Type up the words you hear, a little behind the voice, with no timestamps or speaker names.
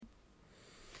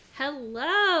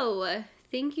Hello.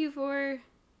 Thank you for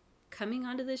coming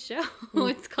onto the show.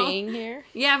 It's called Being here?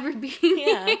 Yeah, for being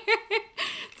here.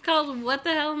 It's called What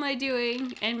the Hell Am I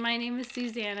Doing? And my name is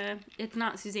Susanna. It's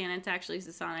not Susanna, it's actually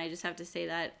Susanna. I just have to say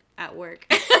that at work.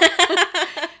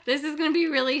 This is going to be a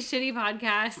really shitty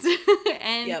podcast.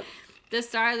 And the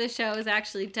star of the show is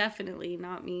actually definitely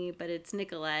not me, but it's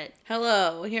Nicolette.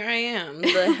 Hello, here I am,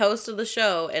 the host of the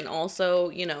show, and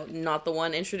also, not the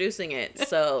one introducing it,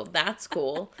 so that's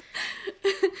cool.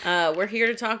 We're here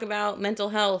to talk about mental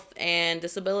health and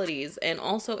disabilities, and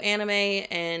also anime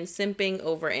and simping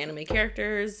over anime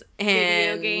characters,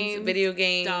 and video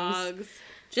games, dogs,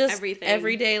 just everything.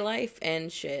 Everyday life and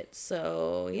shit,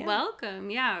 so yeah. Welcome,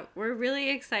 yeah. We're really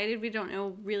excited. We don't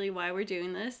know really why we're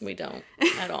doing this. We don't,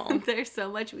 at all. There's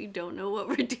so much we don't know what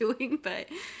we're doing, but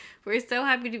we're so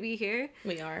happy to be here.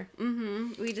 We are.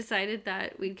 We decided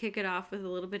that we'd kick it off with a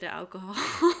little bit of alcohol.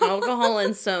 Alcohol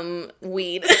and some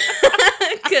weed.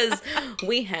 Because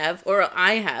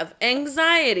I have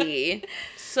anxiety.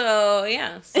 So,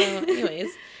 yeah. So, anyways.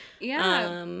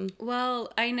 Yeah.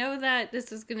 Well, I know that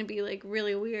this is going to be,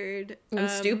 really weird. And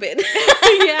stupid.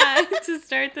 Yeah, to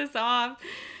start this off.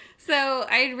 So,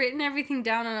 I had written everything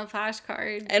down on a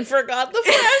flashcard. And forgot the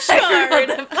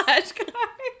flashcard.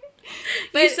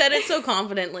 But you said it so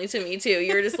confidently to me, too.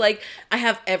 You were just like, I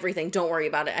have everything. Don't worry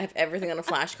about it. I have everything on a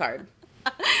flashcard.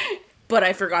 But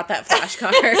I forgot that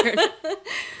flashcard.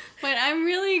 But I'm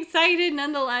really excited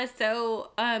nonetheless. So,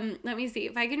 let me see.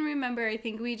 If I can remember, I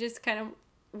think we just kind of,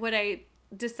 what I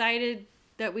decided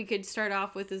that we could start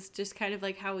off with is just kind of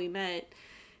like how we met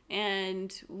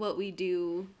and what we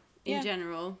do in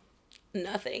general.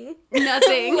 Nothing.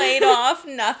 Laid off,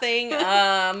 nothing.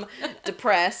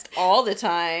 Depressed all the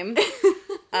time.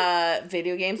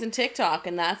 Video games and TikTok,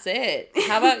 and that's it.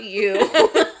 How about you?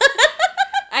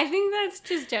 I think that's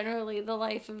just generally the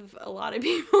life of a lot of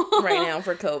people. Right now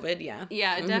for COVID, yeah.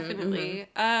 Yeah, definitely.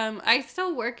 I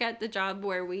still work at the job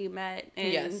where we met,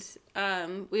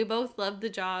 and we both loved the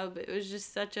job. It was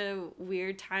just such a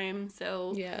weird time,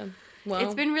 so... Yeah. Well,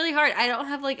 it's been really hard. I don't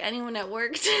have, anyone at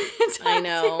work to talk I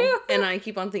know. to. And I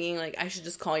keep on thinking, I should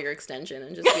just call your extension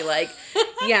and just be like,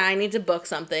 yeah, I need to book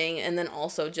something. And then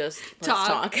also just, let's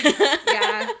talk.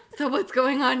 Yeah. So what's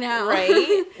going on now?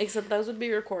 Right? Except those would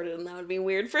be recorded, and that would be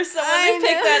weird for someone to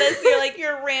pick that as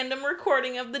your random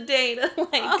recording of the day to,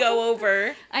 go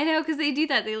over. I know, because they do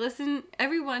that. They listen,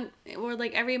 every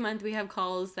month we have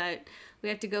calls that we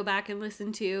have to go back and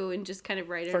listen to and just kind of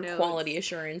write our notes. For quality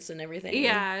assurance and everything.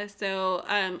 Yeah, so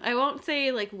I won't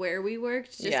say where we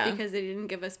worked just because they didn't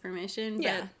give us permission,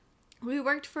 but we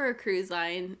worked for a cruise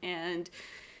line and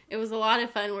it was a lot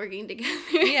of fun working together.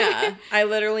 Yeah, I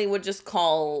literally would just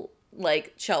call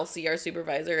Chelsea, our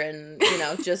supervisor, and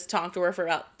just talk to her for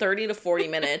about 30 to 40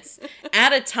 minutes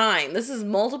at a time. This is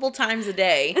multiple times a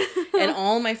day, and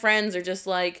all my friends are just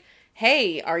like,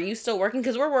 hey, are you still working?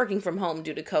 Because we're working from home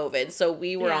due to COVID. So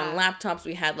we were on laptops.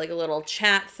 We had a little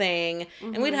chat thing.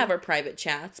 And we'd have our private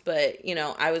chats. But,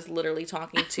 I was literally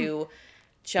talking to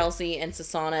Chelsea and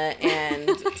Susanna and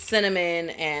Cinnamon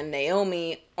and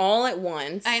Naomi all at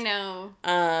once. I know.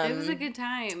 It was a good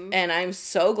time. And I'm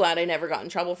so glad I never got in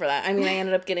trouble for that. I mean, I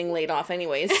ended up getting laid off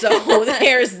anyways. So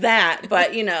there's that.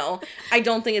 But, I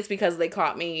don't think it's because they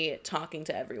caught me talking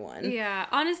to everyone. Yeah.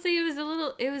 Honestly,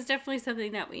 it was definitely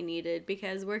something that we needed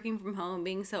because working from home,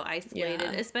 being so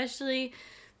isolated, especially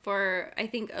for, I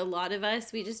think, a lot of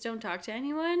us, we just don't talk to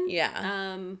anyone.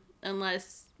 Yeah.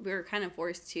 Unless we're kind of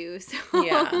forced to. So.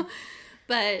 Yeah.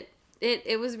 But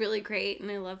it was really great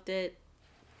and I loved it.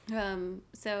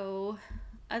 So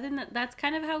other than that, that's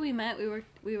kind of how we met.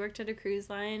 We worked at a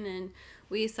cruise line and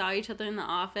we saw each other in the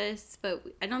office, but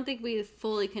I don't think we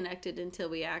fully connected until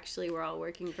we actually were all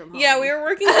working from home. Yeah, we were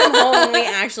working from home when we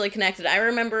actually connected. I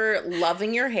remember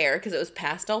loving your hair because it was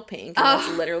pastel pink, and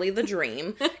that's literally the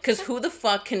dream. Because who the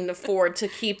fuck can afford to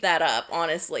keep that up,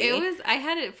 honestly? I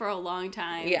had it for a long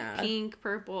time. Yeah. Pink,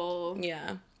 purple.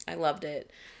 Yeah, I loved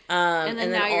it. And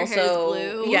then now your hair's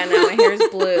blue. Yeah, now my hair's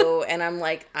blue, and I'm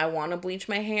like, I want to bleach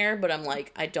my hair, but I'm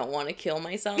like, I don't want to kill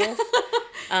myself.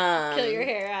 Kill your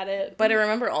hair at it. But I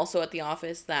remember also at the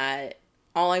office that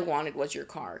all I wanted was your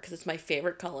car, because it's my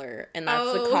favorite color, and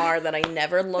that's the car that I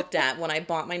never looked at when I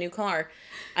bought my new car.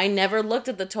 I never looked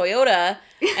at the Toyota,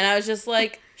 and I was just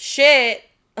like, shit.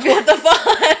 What the fuck?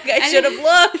 I should have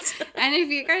looked. And if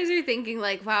you guys are thinking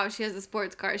wow, she has a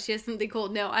sports car, she has something cool.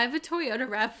 No, I have a Toyota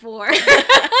RAV4.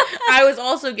 I was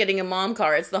also getting a mom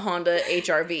car. It's the Honda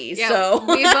HR-V. Yeah, so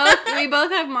we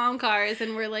both have mom cars,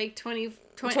 and we're 20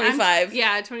 25.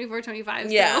 Yeah, 24,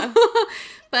 25. Yeah. So.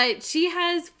 But she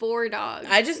has 4 dogs.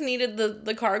 I just needed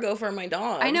the cargo for my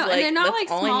dogs. I know, like, and they're not like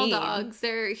small dogs.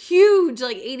 They're huge,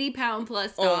 like 80-pound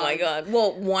plus dogs. Oh my god.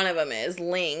 Well, one of them is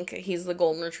Link. He's the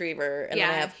golden retriever. And then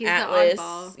I have he's Atlas. the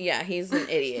oddball. Yeah, he's an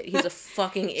idiot. He's a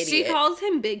fucking idiot. She calls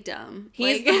him Big Dumb.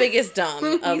 He's the biggest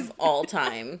dumb of all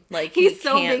time. Like, he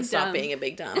can't stop being a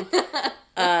big dumb.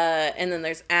 And then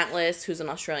there's Atlas, who's an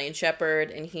Australian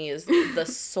Shepherd, and he is the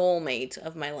soulmate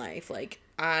of my life. Like,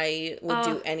 I would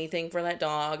do anything for that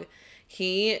dog.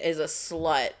 He is a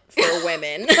slut for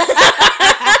women.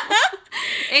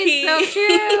 It's so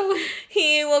true.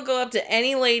 He will go up to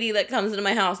any lady that comes into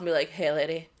my house and be like, "Hey,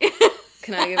 lady,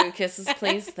 can I give you kisses,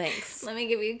 please? Thanks. Let me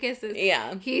give you kisses."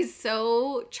 Yeah. He's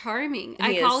so charming.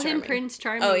 I call him Prince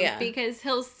Charming. Oh, yeah. Because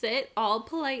he'll sit all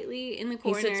politely in the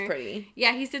corner. He sits pretty.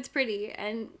 Yeah, he sits pretty.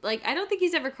 And, like, I don't think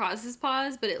he's ever crossed his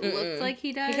paws, but it looks like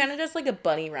he does. He kind of does, like, a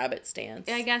bunny rabbit stance.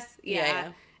 I guess,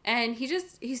 yeah. And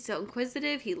he's so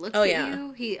inquisitive. He looks at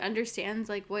you. He understands,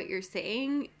 like, what you're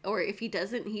saying. Or if he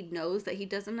doesn't, he knows that he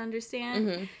doesn't understand.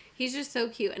 Mm-hmm. He's just so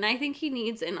cute. And I think he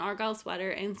needs an Argyle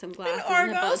sweater and some glasses. An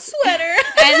Argyle sweater.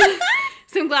 And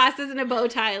some glasses and a bow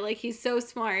tie. Like, he's so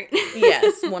smart.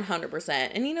 Yes,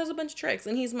 100%. And he knows a bunch of tricks.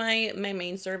 And he's my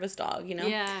main service dog, you know?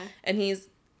 Yeah. And he's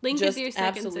Link just is your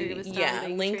second service dog. Yeah,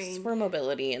 Link's for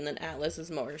mobility. And then Atlas is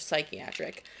more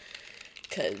psychiatric.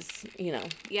 Because, you know,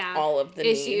 all of the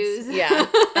issues. Needs. Yeah.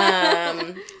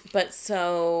 But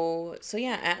so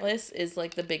yeah, Atlas is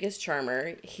like the biggest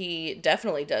charmer. He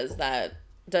definitely does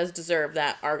deserve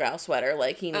that Argyle sweater.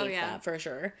 Like, he needs that for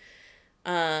sure.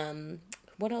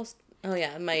 What else? Oh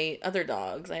yeah, my other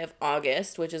dogs. I have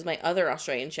August, which is my other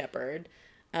Australian Shepherd.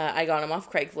 I got him off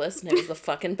Craigslist, and it was the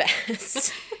fucking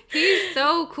best. He's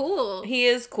so cool. He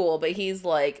is cool, but he's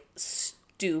like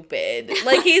stupid.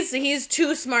 Like, he's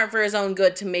too smart for his own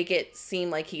good to make it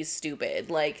seem like he's stupid.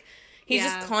 Like, he's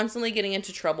just constantly getting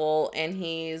into trouble, and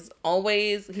he's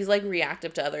like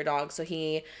reactive to other dogs, so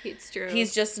it's true.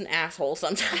 He's just an asshole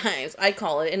sometimes. I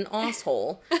call it an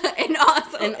osshole. An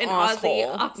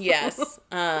Aussie. Yes.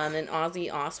 An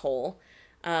Aussie osshole.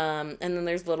 And then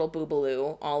there's little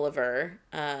Boobaloo, Oliver.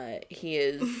 He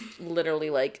is literally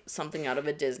like something out of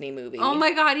a Disney movie. Oh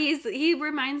my god, he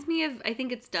reminds me of, I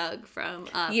think it's Doug from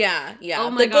Up. Yeah. Oh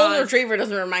my god. Golden Retriever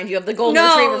doesn't remind you of the Golden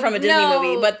Retriever from a Disney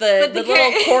movie, but the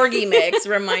little corgi mix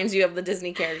reminds you of the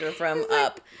Disney character from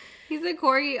Up. He's a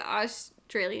corgi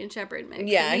Australian Shepherd mix.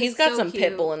 Yeah, he's got some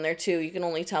pit bull in there too. You can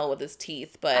only tell with his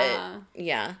teeth, but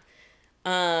yeah.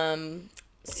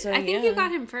 So I think you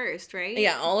got him first, right?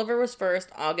 Yeah, Oliver was first,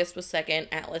 August was second,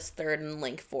 Atlas third, and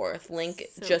Link fourth. Link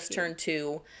just turned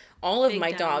 2. All of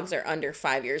my dogs are under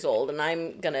 5 years old, and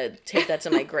I'm gonna take that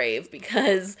to my grave,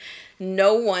 because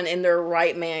no one in their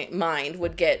right mind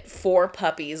would get 4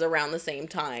 puppies around the same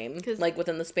time, like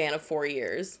within the span of 4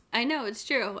 years. I know, it's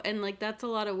true, and like that's a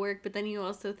lot of work. But then you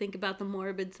also think about the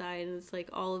morbid side, and it's like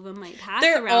all of them might pass.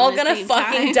 They're all gonna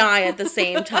fucking die at the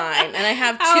same time. And I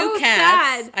have 2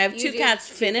 cats. Sad. I have 2 cats,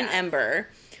 Finn and Ember.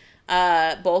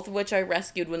 Both of which I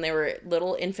rescued when they were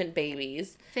little infant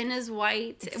babies. Finn is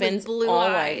white. Finn's with blue all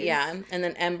eyes. white, yeah. And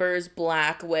then Ember's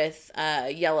black with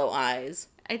yellow eyes.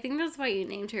 I think that's why you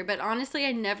named her, but honestly,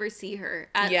 I never see her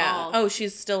at all. Oh,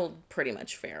 she's still pretty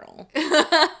much feral.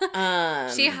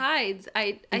 She hides.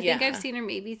 I think I've seen her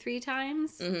maybe 3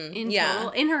 times in total.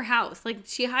 In her house. Like,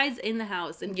 she hides in the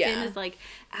house, and Finn is like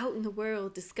out in the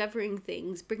world discovering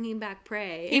things, bringing back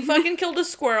prey. He fucking killed a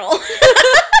squirrel.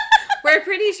 We're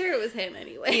pretty sure it was him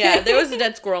anyway. Yeah, there was a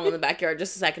dead squirrel in the backyard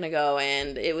just a second ago,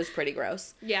 and it was pretty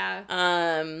gross. Yeah.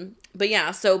 But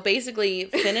yeah, so basically,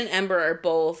 Finn and Ember are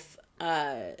both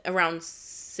around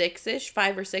 6-ish,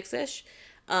 5 or 6-ish.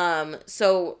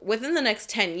 So within the next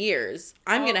 10 years,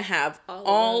 I'm going to have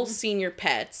all senior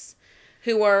pets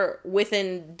who are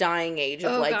within dying age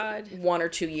of 1 or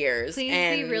 2 years. Please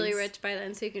be really rich by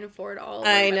then so you can afford all of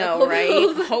I know, right?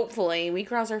 bills. Hopefully. We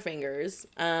cross our fingers.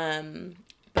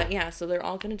 But yeah, so they're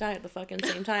all going to die at the fucking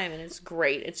same time, and it's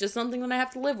great. It's just something that I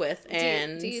have to live with.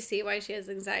 And do you see why she has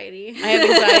anxiety? I have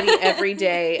anxiety every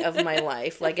day of my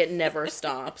life. Like, it never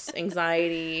stops.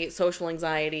 Anxiety, social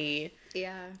anxiety.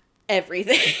 Yeah.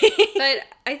 Everything. But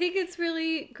I think it's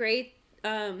really great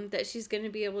that she's going to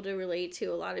be able to relate to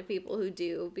a lot of people who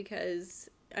do, because,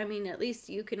 I mean, at least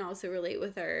you can also relate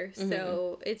with her. Mm-hmm.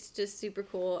 So it's just super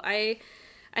cool.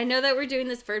 I know that we're doing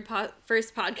this first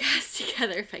podcast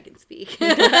together, if I can speak.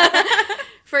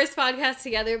 First podcast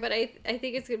together, but I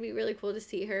think it's going to be really cool to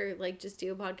see her, like, just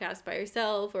do a podcast by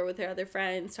herself or with her other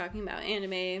friends talking about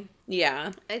anime.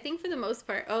 Yeah. I think for the most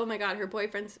part, oh my god, her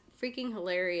boyfriend's freaking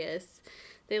hilarious.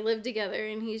 they live together,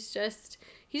 and he just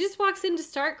walks in to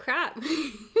start crap.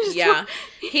 Yeah.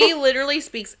 He literally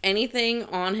speaks anything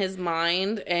on his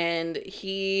mind, and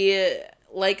he,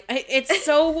 like, it's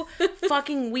so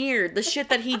fucking weird, the shit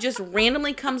that he just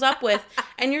randomly comes up with,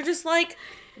 and you're just like,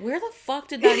 where the fuck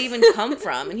did that even come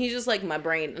from? And he's just like, my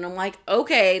brain. And I'm like,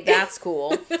 okay, that's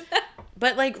cool.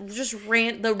 But, like, just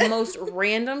the most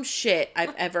random shit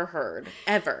I've ever heard.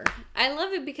 Ever. I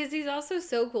love it because he's also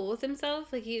so cool with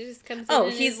himself. Like, he just comes in. Oh,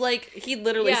 he's like, he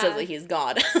literally says that he's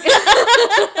God.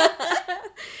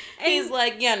 He's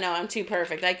like, yeah, no, I'm too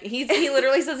perfect. Like, he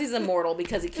literally says he's immortal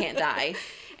because he can't die.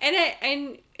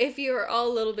 And if you're all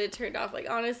a little bit turned off, like,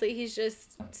 honestly, he's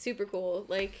just super cool.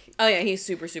 Like, oh yeah, he's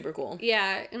super, super cool.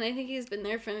 Yeah, and I think he's been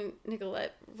there for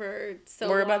Nicolette for so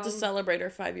long. We're about to celebrate our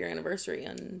 5-year anniversary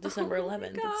on December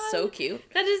 11th. It's so cute.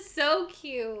 That is so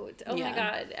cute. Oh my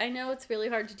God. I know it's really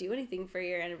hard to do anything for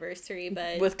your anniversary,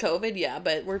 but... With COVID, yeah,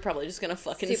 but we're probably just gonna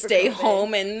fucking stay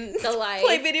home and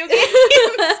play video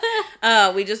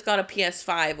games. We just got a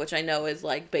PS5, which I know is,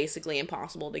 like, basically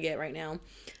impossible to get right now.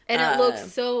 And it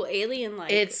looks so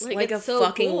alien-like. It's like a so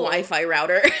fucking cool Wi-Fi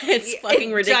router. It's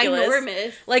fucking ridiculous.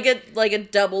 Ginormous. Like a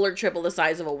double or triple the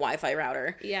size of a Wi-Fi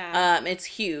router. Yeah. It's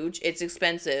huge. It's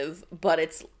expensive, but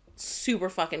it's super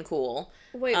fucking cool.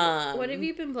 Wait, what have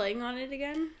you been playing on it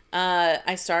again?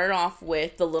 I started off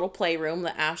with the little playroom,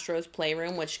 the Astros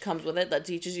playroom, which comes with it, that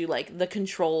teaches you, like, the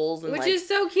controls and, which like, is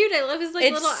so cute. I love his,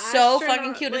 like, little It's so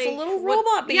fucking cute. Like, it's a little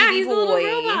robot baby boy. Yeah, he's a little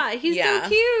robot. He's so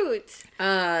cute.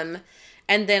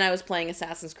 And then I was playing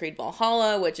Assassin's Creed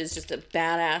Valhalla, which is just a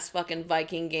badass fucking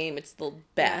Viking game. It's the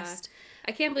best. Yeah.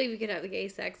 I can't believe you could have the gay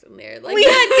sex in there. Like, we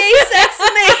had gay sex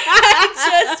in there.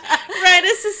 Right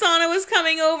as Susanna was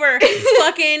coming over,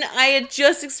 I had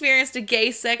just experienced a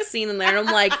gay sex scene in there, and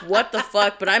I'm like, what the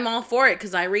fuck? But I'm all for it,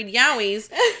 because I read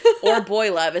yaois, or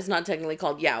boy love. It's not technically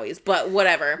called yaois, but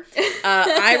whatever.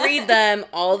 I read them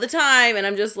all the time, and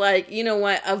I'm just like, you know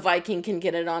what? A Viking can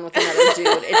get it on with another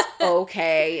dude. It's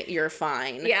okay. You're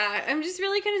fine. Yeah, I'm just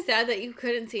really kind of sad that you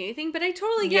couldn't see anything, but I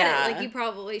totally get it. Like, you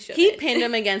probably should. He pinned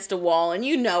him against a wall, and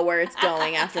you know where it's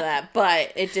going after that,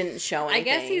 but it didn't show anything. I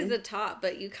guess he's the top,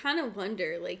 but you kind of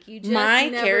wonder, like, you just my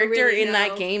never character really in know.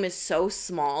 that game is so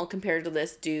small compared to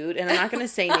this dude, and I'm not going to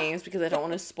say names because I don't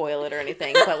want to spoil it or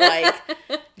anything, but, like,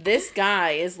 this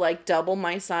guy is, like, double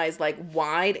my size, like,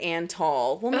 wide and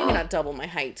tall. Well, maybe not double my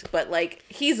height, but, like,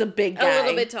 he's a big guy. A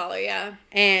little bit taller, yeah.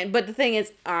 But the thing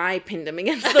is, I pinned him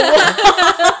against the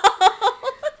wall.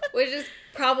 Which is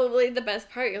probably the best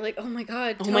part. You're like, oh my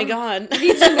God. Oh my God. I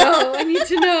need to know. I need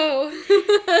to know.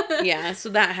 Yeah, so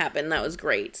that happened. That was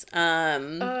great.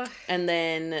 And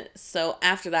then, so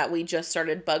after that, we just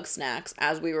started Bug Snacks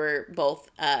as we were both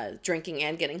drinking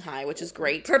and getting high, which is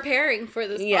great. Preparing for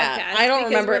this podcast. I don't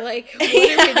remember. We're like, what are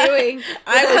we doing?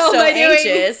 I was so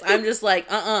anxious. I'm just like,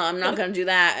 I'm not going to do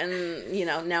that. And, you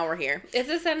know, now we're here. It's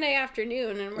a Sunday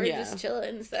afternoon and we're just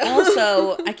chilling. So.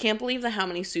 Also, I can't believe how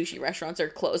many sushi restaurants are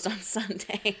closed on Sunday.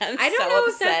 I don't know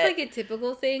if that's like a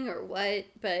typical thing or what,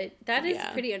 but that is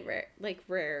pretty rare.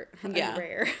 Unrare.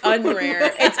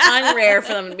 It's unrare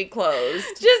for them to be closed.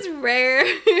 Just rare.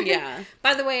 Yeah.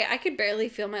 By the way, I could barely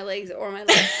feel my legs or my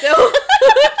legs, so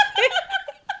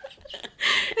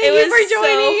it was so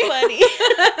funny.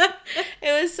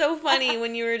 It was so funny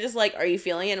when you were just like, "Are you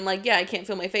feeling it?" And I'm like, "Yeah, I can't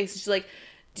feel my face." And she's like,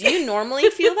 "Do you normally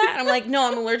feel that?" And I'm like, "No,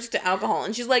 I'm allergic to alcohol."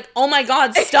 And she's like, "Oh my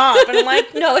God, stop!" And I'm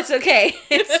like, "No, it's okay.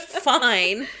 It's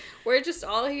fine. We're just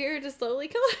all here to slowly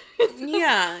kill ourselves."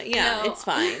 Yeah, no. It's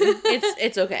fine.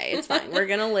 It's okay. It's fine. We're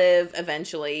gonna live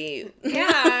eventually.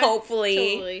 Yeah,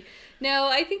 hopefully. Totally. No,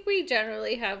 I think we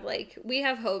generally have we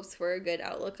have hopes for a good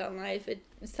outlook on life. It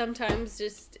sometimes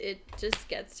just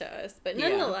gets to us, but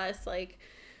nonetheless,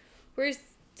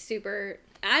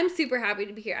 I'm super happy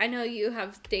to be here. I know you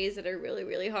have days that are really,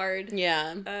 really hard.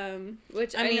 Yeah.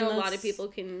 Which I know a lot of people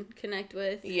can connect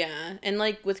with. Yeah. And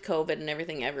like with COVID and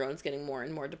everything, everyone's getting more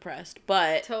and more depressed.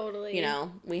 But totally, you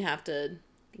know, we have to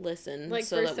listen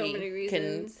so that we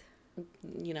can,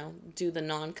 you know, do the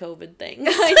non-COVID thing.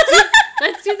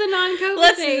 Let's do the non-COVID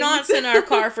Let's thing. not sit in our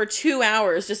car for 2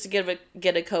 hours just to get a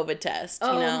COVID test.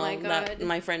 Oh, you know? my God.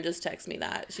 My friend just texted me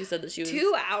that. She said that she was...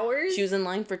 2 hours? She was in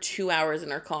line for 2 hours in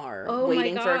her car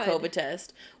waiting for a COVID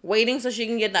test. Waiting so she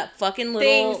can get that fucking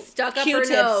little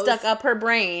Q-tip stuck up her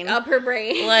brain. Up her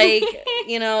brain. Like,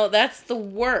 you know, that's the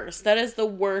worst. That is the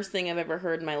worst thing I've ever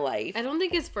heard in my life. I don't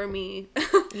think it's for me.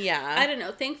 Yeah. I don't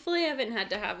know. Thankfully, I haven't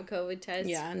had to have a COVID test.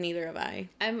 Yeah, neither have I.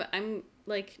 I'm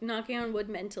like knocking on wood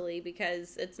mentally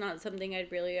because it's not something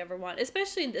I'd really ever want,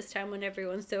 especially this time when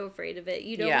everyone's so afraid of it.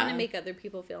 You don't want to make other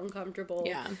people feel uncomfortable.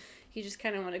 Yeah. You just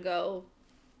kind of want to go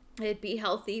It'd be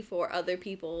healthy for other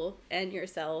people and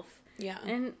yourself. Yeah.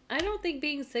 And I don't think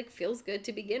being sick feels good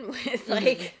to begin with.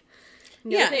 Like,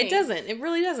 no yeah, thanks. it doesn't. It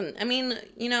really doesn't. I mean,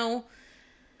 you know,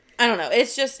 I don't know.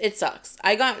 It's just, it sucks.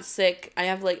 I got sick. I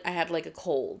had like a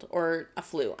cold or a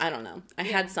flu. I don't know. I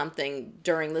had something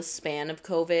during the span of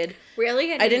COVID.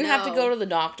 Really? I didn't have to go to the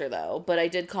doctor though, but I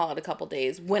did call it a couple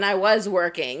days when I was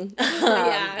working.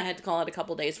 I had to call it a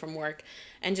couple days from work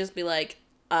and just be like,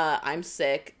 I'm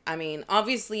sick. I mean,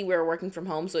 obviously we were working from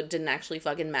home, so it didn't actually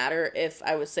fucking matter if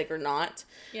I was sick or not.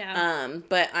 Yeah.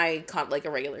 But I caught like a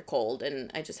regular cold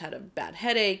and I just had a bad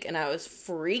headache and I was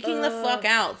freaking the fuck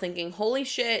out thinking, holy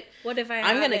shit. What if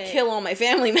I'm going to kill all my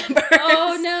family members.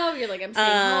 Oh no. You're like, I'm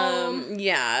staying home.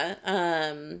 Yeah.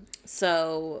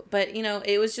 So, but you know,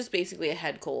 it was just basically a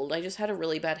head cold. I just had a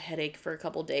really bad headache for a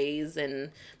couple days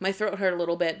and my throat hurt a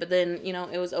little bit, but then, you know,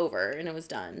 it was over and it was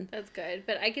done. That's good.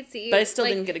 But I could see you. But I still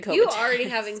didn't get a COVID You test. already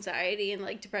have anxiety and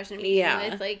like depression.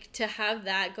 Yeah. With, like to have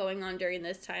that going on during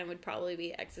this time would probably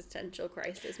be existential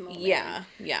crisis moment. Yeah.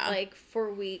 Yeah. Like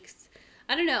for weeks.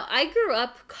 I don't know. I grew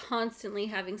up constantly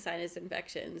having sinus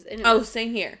infections. And it was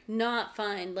same here. not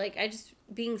fun. Like I just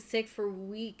being sick for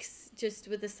weeks just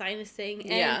with the sinus thing.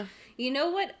 And you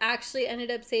know what actually ended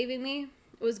up saving me?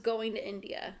 Was going to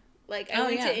India. Like I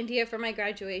went to India for my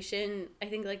graduation, I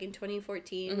think like in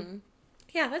 2014. Mm-hmm.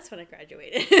 Yeah, that's when I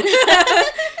graduated.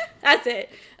 That's it.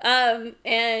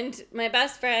 And my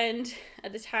best friend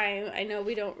at the time, I know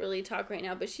we don't really talk right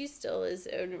now, but she still is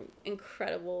an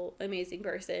incredible, amazing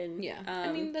person. Yeah.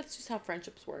 I mean, that's just how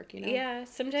friendships work, you know? Yeah,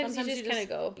 sometimes you just kind of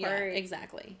go apart. Yeah,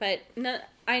 exactly. But no,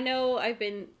 I know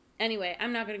anyway,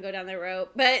 I'm not going to go down that road,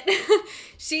 but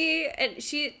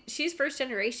she's first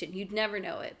generation. You'd never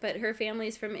know it, but her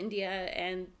family's from India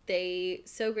and they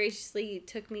so graciously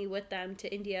took me with them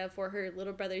to India for her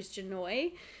little brother's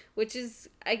Janoi, which is,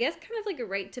 I guess, kind of like a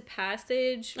rite to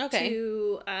passage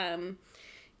to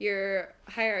your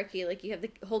hierarchy. Like you have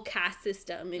the whole caste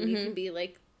system and you can be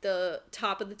like the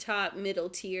top of the top, middle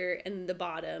tier, and the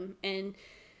bottom. And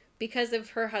because of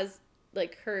her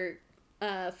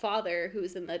father,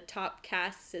 who's in the top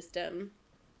caste system,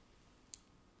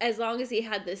 as long as he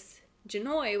had this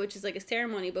Janoi, which is like a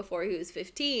ceremony before he was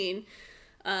 15,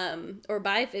 or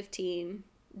by 15,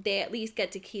 they at least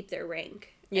get to keep their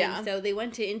rank. Yeah. And so they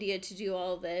went to India to do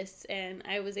all of this, and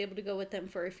I was able to go with them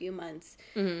for a few months.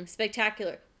 Mm-hmm.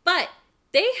 Spectacular. But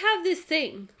they have this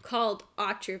thing called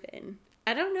Otrivin.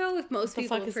 I don't know if most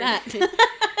people have heard of it.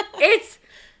 It's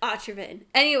Otrivin.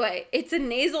 Anyway, it's a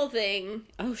nasal thing.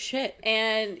 Oh, shit.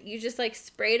 And you just, like,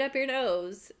 spray it up your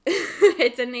nose.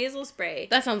 It's a nasal spray.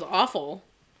 That sounds awful.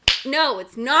 No,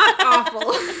 it's not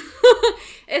awful.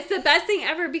 It's the best thing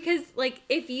ever because, like,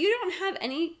 if you don't have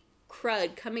any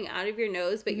crud coming out of your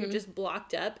nose, but you're just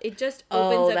blocked up, it just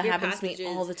opens up your passages. Oh, that happens to me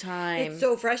all the time. It's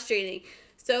so frustrating.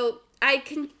 So I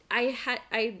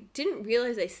didn't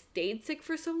realize I stayed sick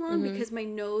for so long because my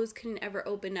nose couldn't ever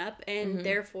open up, and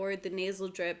therefore the nasal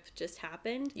drip just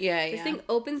happened. Yeah, This thing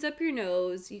opens up your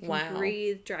nose, you can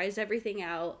breathe, dries everything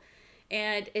out,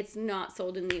 and it's not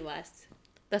sold in the U.S.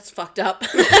 That's fucked up.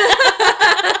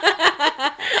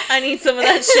 I need some of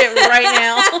that shit right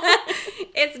now.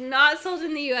 It's not sold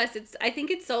in the U.S. I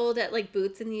think it's sold at like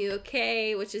Boots in the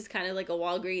U.K., which is kind of like a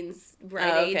Walgreens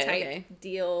Rite Aid type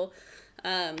deal.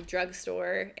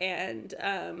 Drugstore, and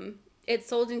it's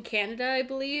sold in Canada, I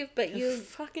believe, but you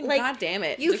fucking goddamn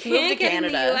it, you can't get it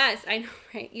in the US. I know,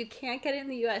 right? You can't get it in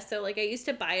the US. So like I used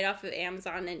to buy it off of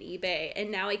Amazon and eBay, and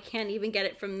now I can't even get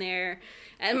it from there,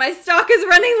 and my stock is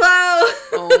running low.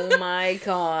 Oh my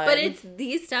god. But it's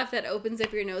the stuff that opens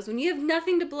up your nose when you have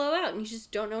nothing to blow out and you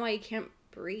just don't know why you can't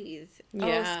breathe. Yeah.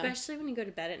 Oh, especially when you go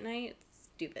to bed at night. It's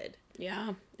stupid.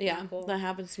 Yeah, cool. That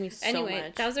happens to me so much.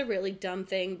 Anyway, that was a really dumb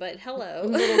thing, but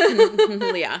hello.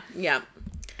 Yeah.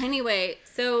 Anyway,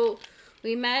 so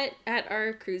we met at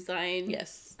our cruise line.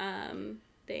 Yes.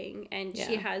 Thing, and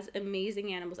she has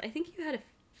amazing animals. I think you had a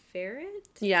ferret?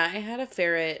 Yeah, I had a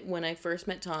ferret when I first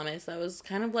met Thomas. That was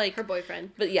kind of like... her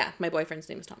boyfriend. But yeah, my boyfriend's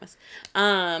name is Thomas.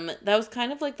 That was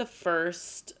kind of like the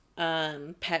first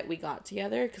pet we got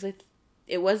together, because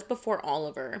it was before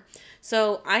Oliver.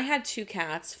 So I had 2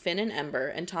 cats, Finn and Ember,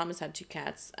 and Thomas had 2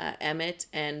 cats, Emmett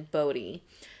and Bodie.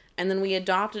 And then we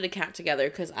adopted a cat together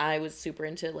because I was super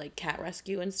into, like, cat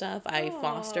rescue and stuff. I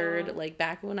fostered, like,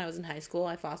 back when I was in high school,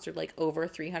 I fostered, like, over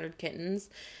 300 kittens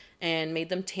and made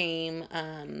them tame.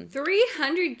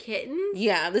 300 kittens?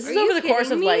 Yeah, this is over the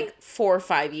course of, like, 4 or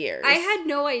 5 years. I had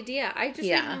no idea. I just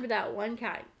remember that one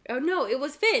cat. Oh, no, it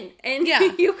was Finn. And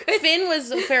you could... Finn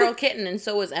was a feral kitten, and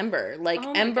so was Ember. Like,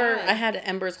 Ember, I had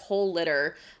Ember's whole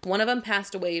litter. One of them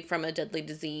passed away from a deadly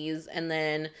disease, and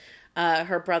then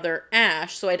her brother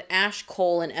Ash. So I had Ash,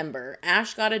 Cole, and Ember.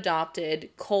 Ash got adopted.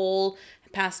 Cole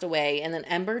passed away, and then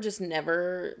Ember just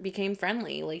never became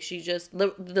friendly. Like, she just,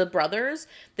 the brothers,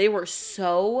 they were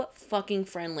so fucking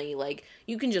friendly. Like,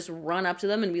 you can just run up to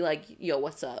them and be like, yo,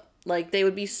 what's up? Like, they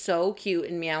would be so cute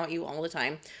and meow at you all the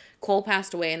time. Cole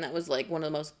passed away, and that was like one of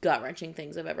the most gut-wrenching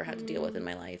things I've ever had to deal with in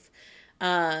my life.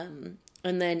 And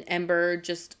then Ember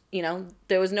just,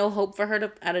 there was no hope for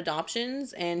her at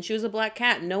adoptions, and she was a black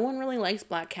cat. No one really likes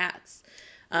black cats.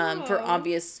 For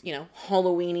obvious,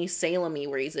 Halloween-y, Salem-y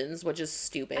reasons, which is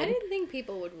stupid. I didn't think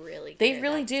people would really care. They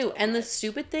really do. And the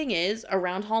stupid thing is,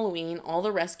 around Halloween, all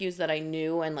the rescues that I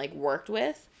knew and, like, worked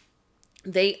with,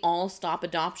 they all stop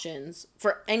adoptions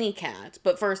for any cat.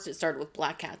 But first, it started with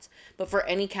black cats. But for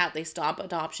any cat, they stop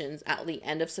adoptions at the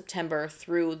end of September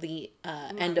through the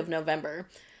end of November.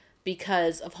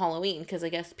 Because of Halloween, because I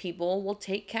guess people will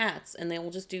take cats and they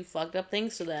will just do fucked up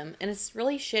things to them, and it's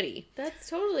really shitty. That's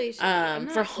totally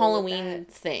shitty. For Halloween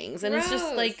things, and Gross. It's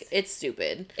just like, it's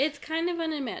stupid. It's kind of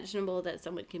unimaginable that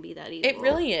someone can be that evil. It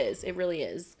really is. It really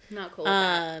is. Not cool. With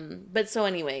that. But so,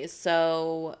 anyways,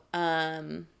 what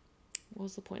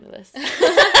was the point of this?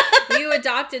 You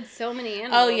adopted so many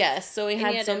animals. Oh yes, so we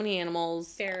had so many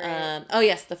animals. Ferret. Oh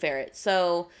yes, the ferret.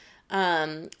 So.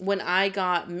 When I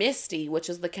got Misty, which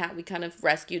is the cat we kind of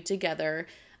rescued together,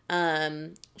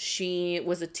 she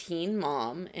was a teen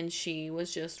mom, and she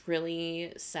was just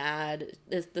really sad.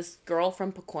 This girl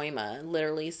from Pacoima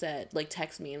literally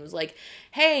texted me and was like,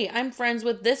 hey, I'm friends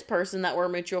with this person that we're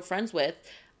mutual friends with.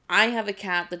 I have a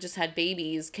cat that just had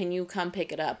babies. Can you come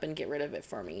pick it up and get rid of it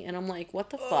for me? And I'm like, what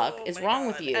the fuck is wrong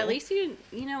with you? At least you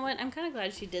know what? I'm kind of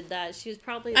glad she did that. She was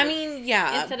probably,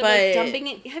 instead of dumping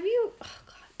it. Have you... Oh,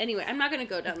 God. Anyway, I'm not going to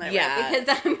go down that route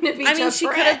because I'm going to be she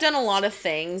could have done a lot of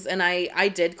things, and I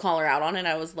did call her out on it.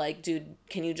 I was like, dude,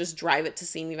 can you just drive it to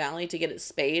Simi Valley to get it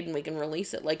spayed and we can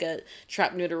release it like a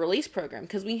trap neuter release program?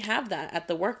 Because we have that at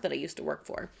the work that I used to work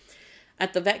for,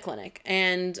 at the vet clinic.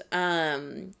 And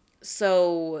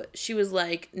so she was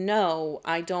like, no,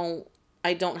 I don't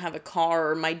have a car,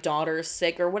 or my daughter's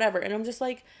sick or whatever. And I'm just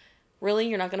like, really?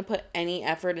 You're not going to put any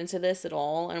effort into this at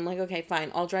all? And I'm like, okay,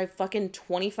 fine. I'll drive fucking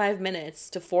 25 minutes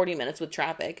to 40 minutes with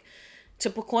traffic to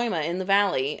Pacoima in the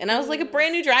valley. And I was like a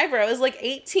brand new driver. I was like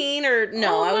 18 or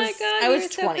no, I was 20.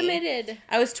 So committed.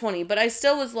 I was 20, but I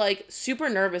still was like super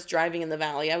nervous driving in the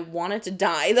valley. I wanted to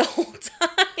die the whole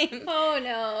time. Oh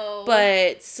no.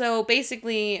 But so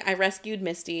basically I rescued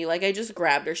Misty. Like, I just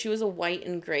grabbed her. She was a white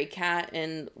and gray cat,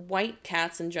 and white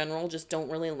cats in general just don't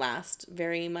really last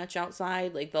very much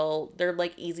outside. Like, they're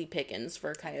like easy pickings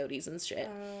for coyotes and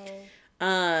shit.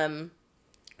 Oh.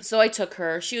 So I took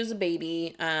her. She was a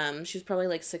baby. She was probably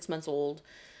like 6 months old.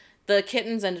 The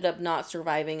kittens ended up not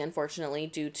surviving, unfortunately,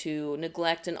 due to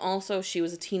neglect. And also, she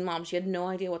was a teen mom. She had no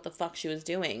idea what the fuck she was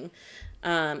doing.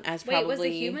 Was the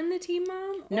human the teen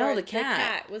mom? No, the cat. The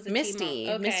cat was a Misty. teen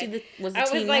mom. Okay. Misty was the teen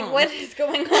mom. I was like, mom. what is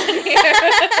going on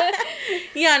here?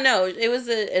 Yeah, no,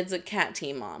 it's a cat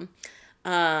teen mom.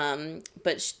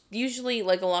 But usually,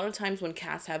 like, a lot of times when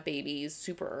cats have babies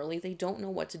super early, they don't know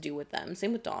what to do with them.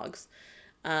 Same with dogs.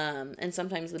 And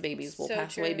sometimes the babies will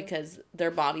pass away because their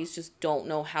bodies just don't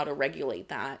know how to regulate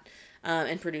that,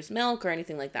 and produce milk or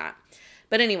anything like that.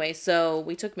 But anyway, so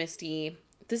we took Misty.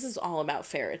 This is all about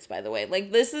ferrets, by the way.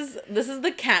 Like, this is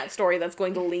the cat story that's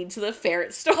going to lead to the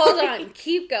ferret story. Hold on.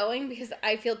 Keep going, because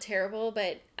I feel terrible,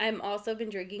 but I'm also been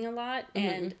drinking a lot,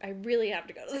 and I really have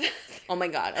to go to the bathroom. Oh my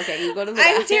God. Okay, you go to the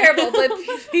bathroom. I'm terrible, but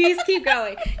please keep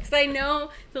going. Because I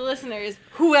know the listeners,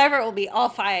 whoever it will be, all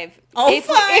five. If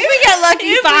we get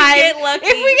lucky, five.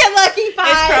 If we get lucky, five.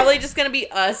 It's probably just going to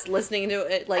be us listening to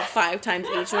it like 5 times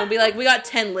each, and we'll be like, we got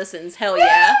 10 listens. Hell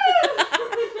yeah.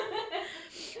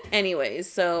 Anyways,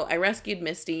 so I rescued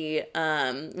Misty.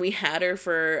 We had her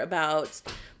for about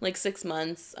like 6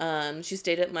 months. She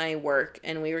stayed at my work,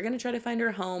 and we were going to try to find her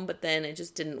a home, but then it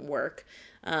just didn't work.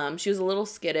 She was a little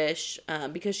skittish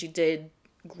because she did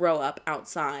grow up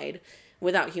outside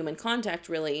without human contact,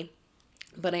 really.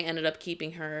 But I ended up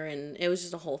keeping her, and it was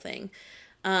just a whole thing.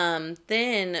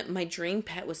 Then my dream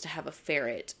pet was to have a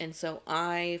ferret. And so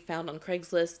I found on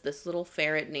Craigslist this little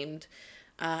ferret named...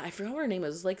 I forgot what her name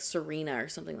was, like Serena or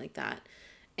something like that.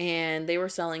 And they were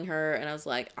selling her, and I was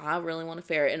like, I really want a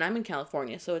ferret. And I'm in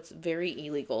California, so it's very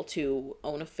illegal to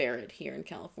own a ferret here in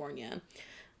California.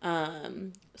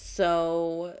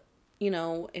 So,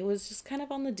 it was just kind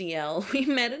of on the DL. We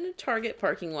met in a Target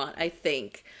parking lot, I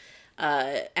think,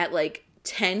 at like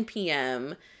 10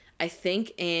 p.m., I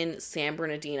think in San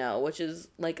Bernardino, which is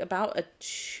like about a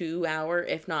 2-hour,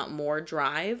 if not more,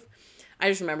 drive. I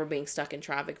just remember being stuck in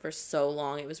traffic for so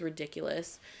long. It was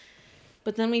ridiculous.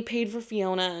 But then we paid for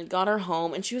Fiona and got her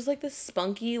home, and she was like this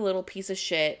spunky little piece of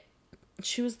shit.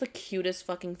 She was the cutest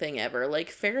fucking thing ever. Like,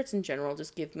 ferrets in general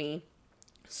just give me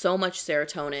so much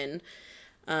serotonin.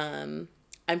 I'm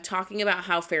talking about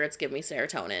how ferrets give me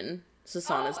serotonin.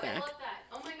 Susanna's back. I love that.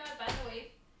 Oh my god, by the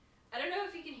way, I don't know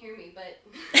if you can hear me, but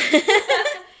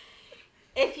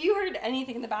if you heard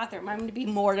anything in the bathroom, I'm going to be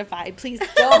mortified. Please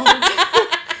don't.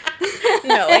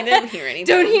 No, I didn't hear anything.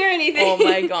 Don't hear anything. Oh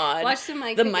my god. Watch the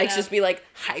mic. The mics just be like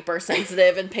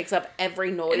hypersensitive and picks up every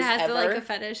noise it has ever. like a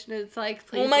fetish, and it's like,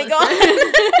 please. Oh my listen.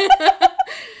 god.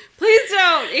 Please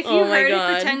don't. If you heard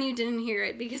god. it, pretend you didn't hear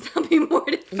it, because I'll be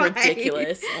mortified.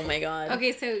 Ridiculous. Oh my god.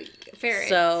 Okay, so ferrets.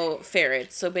 So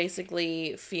ferrets. So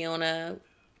basically, Fiona.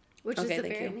 Which is the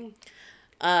ferret name?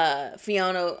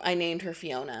 Fiona. I named her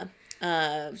Fiona.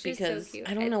 Because so cute.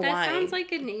 I don't know that why. That sounds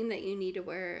like a name that you need to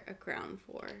wear a crown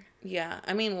for. Yeah,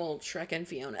 I mean, well, Shrek and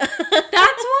Fiona. That's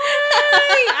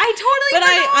why I totally. But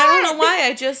forgot. I don't know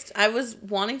why. I was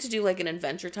wanting to do like an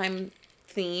Adventure Time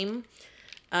theme.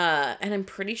 And I'm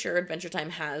pretty sure Adventure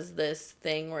Time has this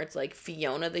thing where it's like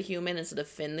Fiona the human instead of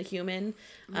Finn the human.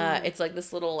 It's like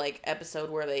this little like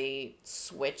episode where they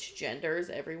switch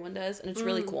genders. Everyone does, and it's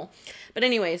really cool. But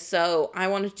anyway, so I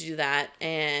wanted to do that,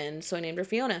 and so I named her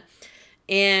Fiona.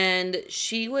 And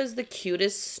she was the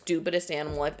cutest, stupidest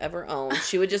animal I've ever owned.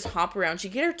 She would just hop around.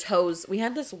 She'd get her toes. We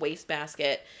had this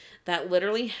wastebasket that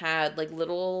literally had like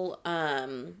little,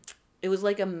 it was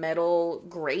like a metal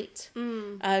grate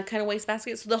kind of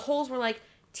wastebasket. So the holes were like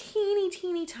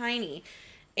teeny tiny.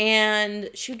 And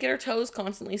she would get her toes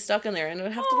constantly stuck in there, and I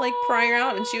would have to like pry her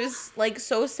out. And she was like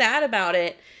so sad about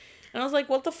it. And I was like,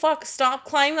 what the fuck? Stop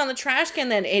climbing on the trash can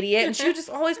then, idiot. And she would just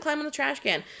always climb on the trash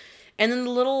can. And then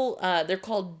the little, they're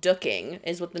called ducking,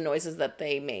 is what the noises that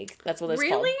they make. That's what it's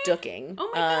called, ducking. Oh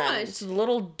my gosh. So the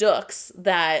little ducks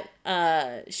that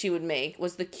she would make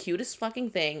was the cutest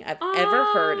fucking thing I've ever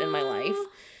heard in my life.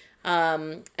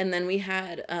 And then we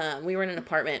had, we were in an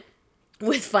apartment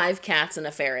with 5 cats and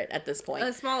a ferret at this point.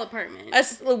 A small apartment. A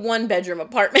 1-bedroom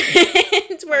apartment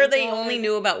where they only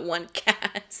knew about 1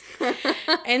 cat.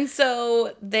 And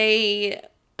so they...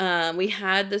 we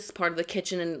had this part of the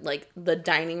kitchen and like the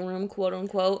dining room, quote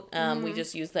unquote. We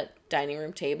just used that dining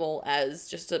room table as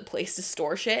just a place to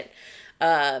store shit.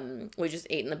 We just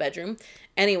ate in the bedroom.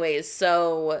 Anyways,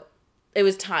 so it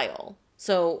was tile.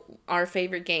 So our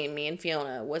favorite game, me and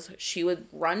Fiona, was she would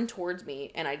run towards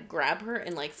me and I'd grab her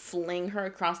and like fling her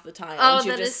across the tile. And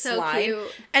she'd just slide. So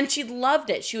cute. And she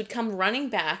loved it. She would come running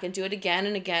back and do it again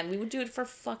and again. We would do it for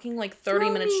fucking like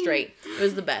 30 minutes straight. It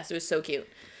was the best. It was so cute.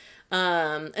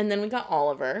 And then we got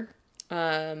Oliver,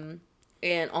 and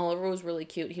Oliver was really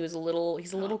cute. He's a little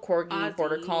corgi, Aussie.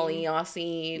 Border collie,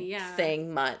 Aussie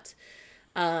thing, mutt.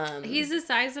 He's the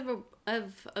size of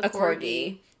a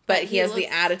corgi. But he has the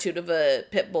attitude of a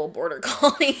pit bull border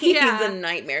collie. Yeah. He's a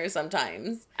nightmare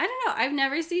sometimes. I don't know. I've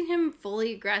never seen him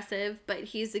fully aggressive, but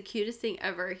he's the cutest thing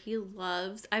ever.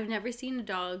 I've never seen a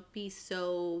dog be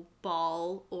so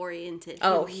ball oriented.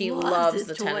 Oh, he loves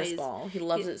the tennis ball. He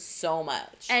loves it so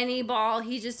much. Any ball,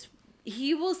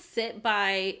 he will sit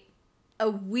by a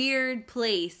weird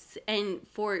place and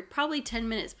for probably 10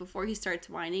 minutes before he starts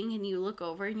whining, and you look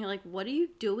over and you're like, what are you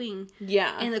doing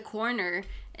in the corner?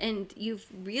 And you've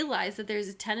realized that there's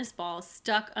a tennis ball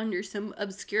stuck under some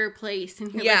obscure place.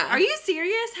 And you're like, are you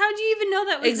serious? How'd you even know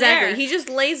that was there? He just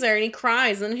lays there and he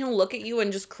cries. And then he'll look at you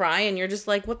and just cry. And you're just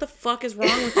like, what the fuck is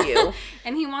wrong with you?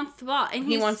 And he wants the ball. And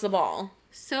he wants the ball.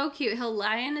 So cute. He'll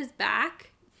lie on his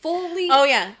back. Fully. Oh,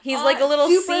 yeah. He's like a little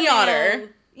sea otter.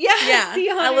 Yeah,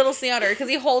 sea otter. A little sea otter. Because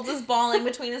he holds his ball in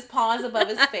between his paws above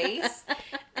his face.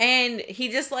 And he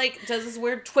just like does this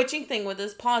weird twitching thing with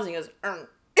his paws. And he goes,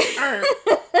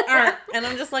 and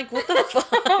I'm just like, what the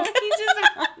fuck? He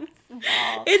just wants the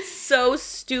ball. It's so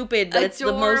stupid, but it's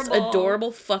the most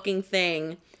adorable fucking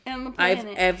thing I've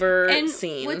ever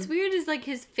seen. What's weird is like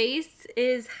his face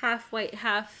is half white,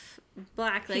 half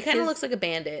black. Like he kind of looks like a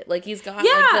bandit. Like he's got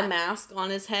like the mask on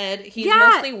his head. He's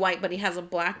mostly white, but he has a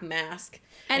black mask,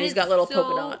 and he's got little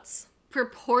polka dots.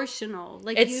 Proportional,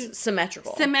 like it's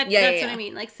symmetrical. That's what I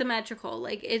mean, like symmetrical.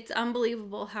 Like it's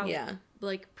unbelievable how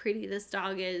like pretty this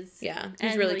dog is. Yeah,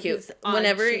 he's really cute.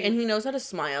 And he knows how to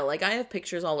smile. Like I have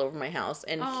pictures all over my house,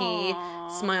 and he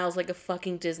smiles like a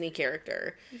fucking Disney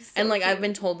character. And like cute. I've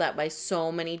been told that by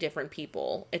so many different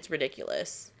people. It's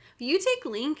ridiculous. You take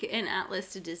Link and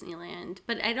Atlas to Disneyland,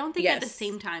 but I don't think at the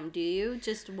same time, do you?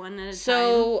 Just one at a time?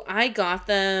 So, I got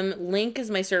them. Link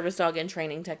is my service dog in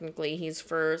training, technically. He's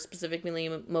for specifically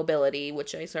mobility,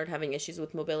 which I started having issues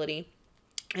with mobility.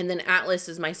 And then Atlas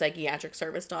is my psychiatric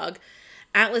service dog.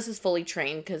 Atlas is fully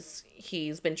trained because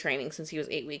he's been training since he was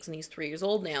 8 weeks and he's 3 years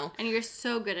old now. And you're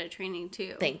so good at training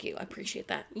too. Thank you. I appreciate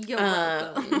that. You're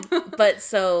welcome. But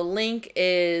so Link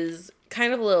is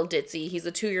kind of a little ditzy. He's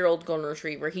a 2-year-old golden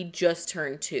retriever. He just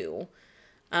turned 2.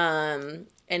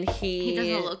 And he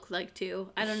doesn't look like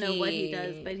 2. I don't know what he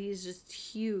does, but he's just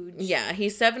huge. Yeah,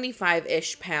 he's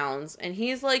 75-ish pounds, and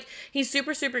he's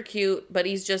super, super cute, but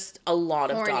he's just a lot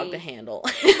of dog to handle.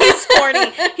 He's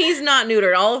horny. He's not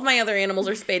neutered. All of my other animals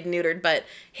are spayed and neutered, but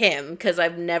him, because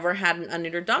I've never had an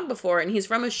unneutered dog before, and he's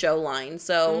from a show line,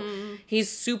 so he's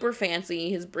super fancy.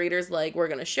 His breeder's like, we're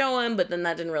going to show him, but then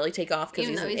that didn't really take off because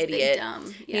he's an idiot. Big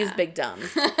dumb. Yeah. He's big dumb.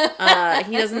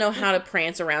 He doesn't know how to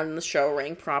prance around in the show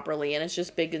ring properly, and it's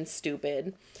just big and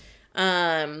stupid.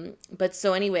 But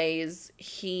so anyways,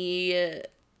 he's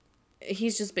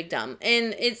just big dumb.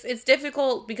 And it's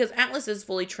difficult because Atlas is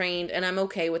fully trained and I'm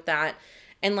okay with that.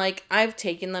 And like I've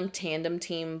taken them tandem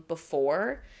team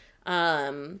before,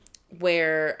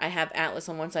 where I have Atlas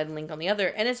on one side and Link on the other,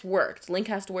 and it's worked. Link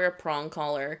has to wear a prong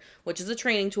collar, which is a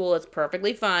training tool. It's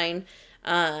perfectly fine.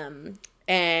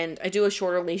 And I do a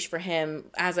shorter leash for him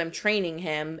as I'm training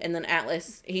him, and then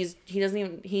Atlas,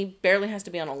 he barely has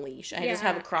to be on a leash. I just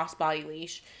have a crossbody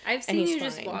leash. I've seen you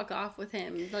just walk off with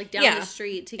him, like down the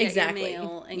street to get your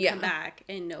mail and come back,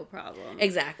 and no problem.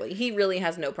 Exactly. He really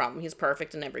has no problem. He's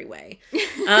perfect in every way.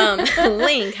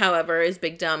 Link, however, is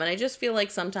big dumb, and I just feel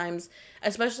like sometimes,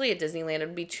 especially at Disneyland, it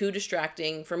would be too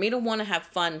distracting for me to want to have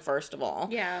fun, first of all.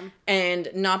 Yeah. And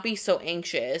not be so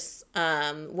anxious,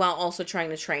 while also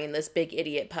trying to train this big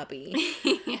idiot puppy.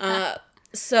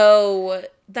 So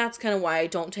that's kind of why I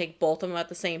don't take both of them at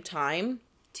the same time.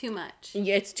 Too much.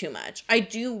 Yeah, it's too much. I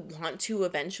do want to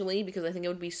eventually, because I think it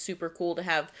would be super cool to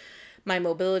have my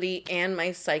mobility and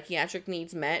my psychiatric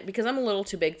needs met, because I'm a little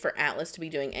too big for Atlas to be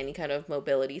doing any kind of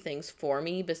mobility things for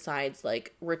me besides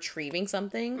like retrieving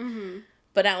something. Mm-hmm.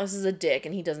 But Atlas is a dick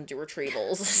and he doesn't do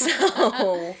retrievals.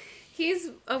 So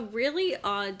he's a really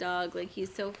odd dog. Like,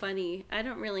 he's so funny. I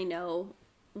don't really know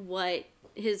what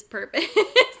his purpose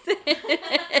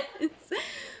is.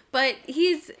 But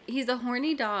he's a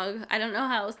horny dog. I don't know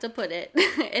how else to put it.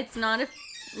 It's not a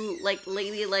like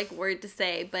ladylike word to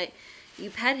say, but you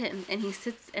pet him and he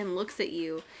sits and looks at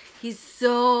you. He's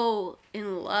so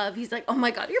in love. He's like, oh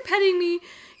my God, you're petting me.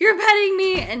 You're petting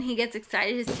me. And he gets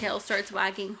excited. His tail starts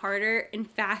wagging harder and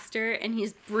faster. And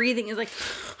his breathing is like,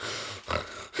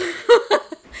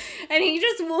 and he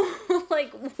just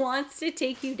wants to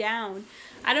take you down.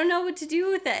 I don't know what to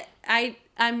do with it.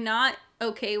 I'm not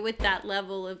okay with that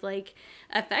level of like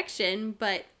affection,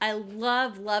 but I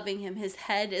love loving him. His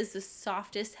head is the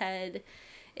softest head.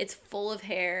 It's full of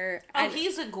hair. Oh,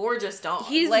 he's a gorgeous dog.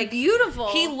 He's like beautiful.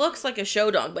 He looks like a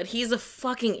show dog, but he's a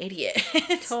fucking idiot.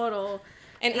 Total.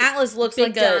 And Atlas looks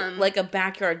like a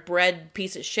backyard bred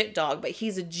piece of shit dog, but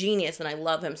he's a genius, and I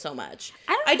love him so much.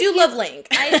 I do love Link.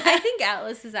 I think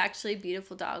Atlas is actually a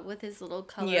beautiful dog with his little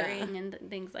coloring and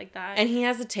things like that. And he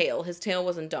has a tail. His tail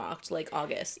wasn't docked like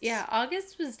August. Yeah,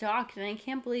 August was docked, and I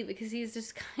can't believe it because he's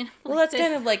just kind of well, that's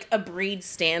kind of like a breed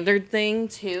standard thing,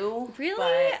 too. Really?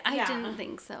 But, I didn't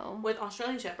think so. With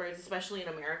Australian Shepherds, especially in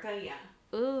America, yeah.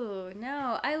 Ooh,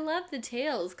 no. I love the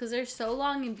tails because they're so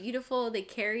long and beautiful. They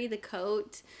carry the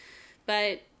coat.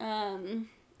 But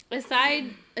aside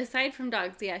from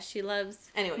dogs, yeah, she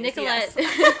loves Nicolette.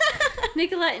 Yes.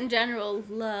 Nicolette in general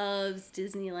loves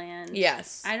Disneyland.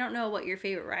 Yes. I don't know what your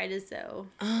favorite ride is though.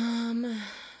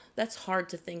 That's hard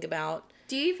to think about.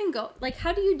 Do you even go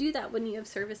how do you do that when you have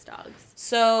service dogs?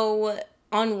 So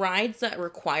on rides that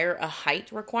require a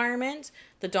height requirement,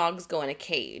 the dogs go in a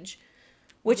cage.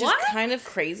 Which is kind of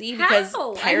crazy because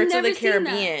Pirates of the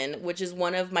Caribbean, which is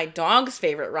one of my dog's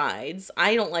favorite rides.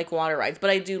 I don't like water rides, but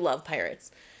I do love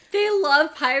Pirates. They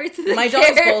love Pirates of the Caribbean.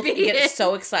 My dogs both get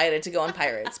so excited to go on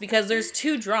Pirates because there's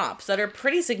 2 drops that are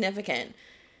pretty significant.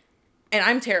 And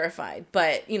I'm terrified,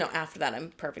 but, after that,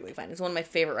 I'm perfectly fine. It's one of my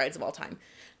favorite rides of all time.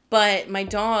 But my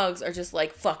dogs are just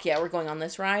like, fuck yeah, we're going on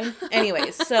this ride.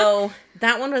 Anyways, so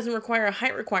that one doesn't require a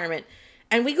height requirement.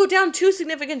 And we go down 2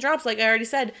 significant drops, like I already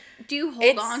said. Do you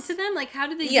hold on to them? How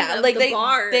do they do the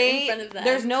bar in front of them?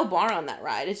 There's no bar on that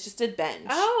ride. It's just a bench.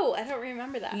 Oh, I don't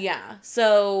remember that. Yeah.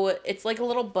 So it's like a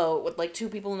little boat with 2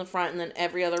 people in the front, and then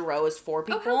every other row is 4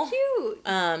 people. Oh,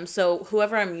 how cute. So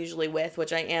whoever I'm usually with,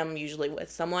 which I am usually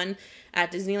with someone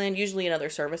at Disneyland, usually another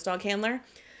service dog handler.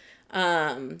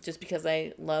 Just because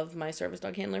I love my service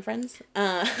dog handler friends.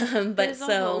 But there's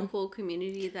a whole cool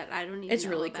community that I don't even know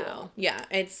really about. Cool. Yeah,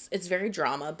 it's very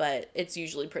drama, but it's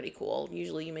usually pretty cool.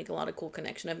 Usually you make a lot of cool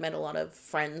connection. I've met a lot of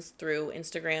friends through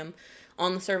Instagram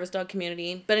on the service dog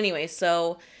community. But anyway,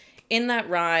 so in that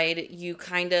ride, you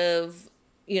kind of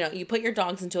you put your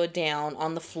dogs into a down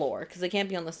on the floor because they can't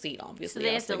be on the seat, obviously. So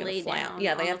they have to lay down.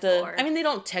 Yeah, they have to. Floor. I mean, they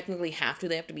don't technically have to.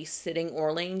 They have to be sitting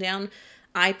or laying down.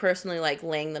 I personally like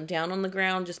laying them down on the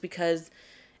ground just because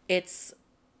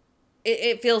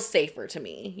it feels safer to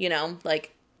me,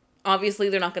 Like, obviously,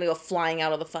 they're not going to go flying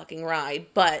out of the fucking ride,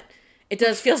 but it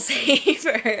does feel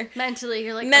safer. Mentally,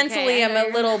 you're like, mentally, okay, I'm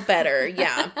a little better,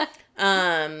 yeah.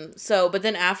 But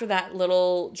then after that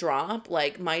little drop,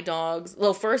 like, my dogs,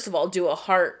 well, first of all, do a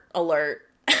heart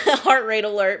rate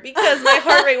alert, because my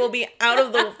heart rate will be out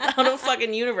of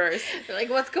fucking universe. They're like,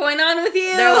 what's going on with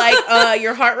you? They're like,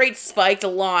 your heart rate spiked a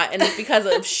lot, and it's because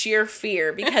of sheer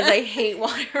fear, because I hate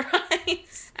water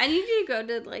rides. I need you to go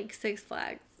to, like, Six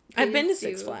Flags. I've been to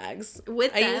Six Flags.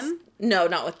 With them? No,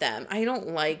 not with them. I don't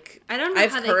know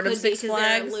I've how heard of Six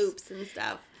Flags. Loops and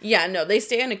stuff. Yeah, no, they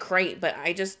stay in a crate, but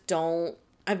I just don't.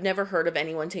 I've never heard of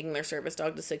anyone taking their service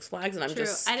dog to Six Flags, and I'm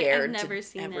just scared to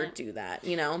ever do that,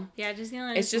 Yeah,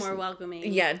 Disneyland is just more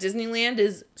welcoming. Yeah, Disneyland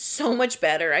is so much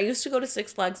better. I used to go to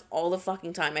Six Flags all the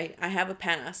fucking time. I have a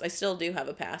pass. I still do have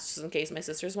a pass, just in case my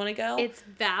sisters want to go. It's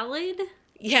valid?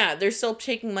 Yeah, they're still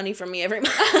taking money from me every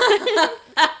month.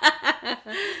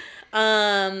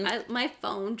 My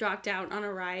phone dropped out on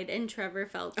a ride, and Trevor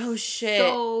felt shit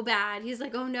so bad. He's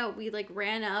like, oh no, we like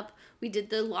ran up, we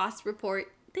did the lost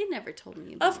report. They never told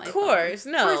me about my phone. Of course,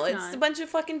 it's a bunch of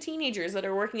fucking teenagers that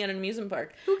are working at an amusement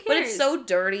park. Who cares? But it's so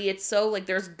dirty. It's so, like,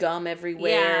 there's gum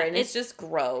everywhere, and it's just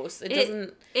gross.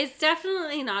 It's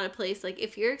definitely not a place, like,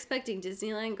 if you're expecting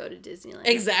Disneyland, go to Disneyland.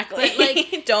 Exactly. But,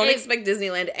 like, don't expect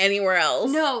Disneyland anywhere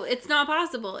else. No, it's not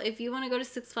possible. If you want to go to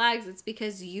Six Flags, it's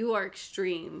because you are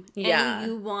extreme. Yeah.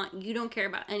 And you don't care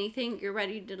about anything. You're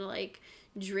ready to, like,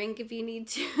 drink if you need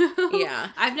to. Yeah.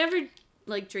 I've never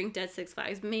like drinked at Six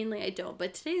Flags. Mainly I don't,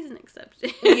 but today's an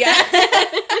exception. Yeah.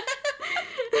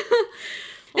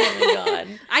 Oh my god.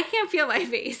 I can't feel my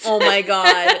face. Oh my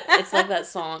god. It's like that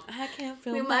song. I can't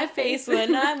feel my face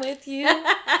when I'm with you.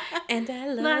 And I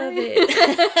love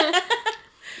it.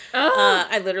 Oh.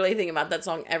 I literally think about that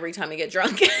song every time I get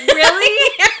drunk.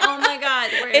 Really? Oh my god.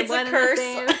 It's a curse.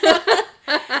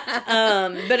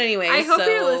 But anyway, I hope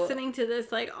you're listening to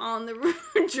this like on the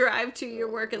drive to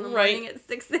your work in the morning at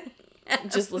 6 a.m.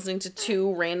 Just listening to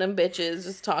two random bitches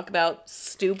just talk about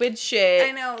stupid shit.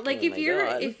 I know. Like, if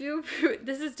you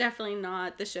this is definitely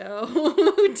not the show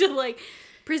to like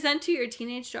present to your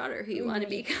teenage daughter who you want to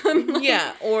become. Like,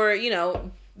 yeah, or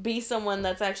be someone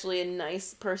that's actually a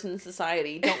nice person in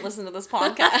society. Don't listen to this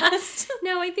podcast.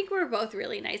 No, I think we're both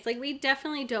really nice. Like, we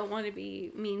definitely don't want to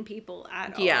be mean people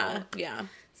at all. Yeah.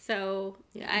 So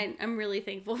I'm really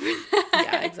thankful for that.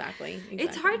 Yeah, exactly.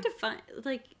 It's hard to find,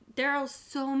 like, there are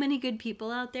so many good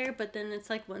people out there, but then it's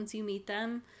like once you meet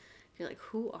them, you're like,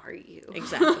 who are you?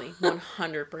 Exactly.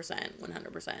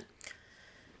 100%.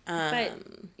 But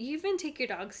you even take your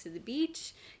dogs to the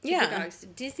beach, take your dogs to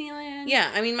Disneyland.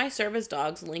 Yeah, I mean, my service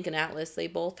dogs, Link and Atlas, they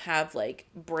both have, like,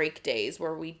 break days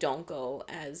where we don't go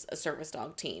as a service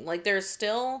dog team. Like, there's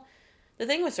still... The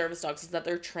thing with service dogs is that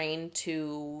they're trained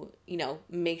to,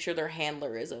 make sure their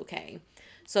handler is okay.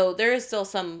 So there is still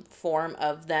some form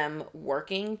of them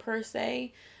working, per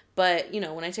se. But,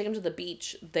 when I take them to the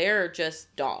beach, they're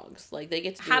just dogs. Like, they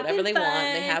get to do whatever they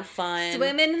want. They have fun.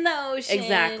 Swimming in the ocean.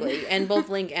 Exactly. And both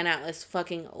Link and Atlas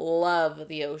fucking love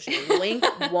the ocean. Link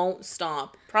won't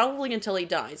stop. Probably until he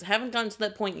dies. I haven't gotten to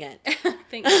that point yet.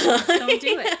 Don't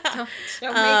do it.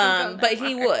 Don't make him go but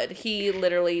he would. He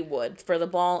literally would. For the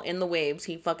ball in the waves,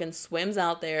 he fucking swims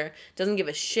out there. Doesn't give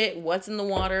a shit what's in the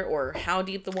water or how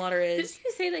deep the water is. Did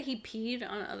you say that he peed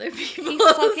on other people?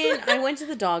 I went to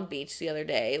the dog beach the other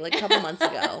day, like a couple months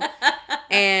ago.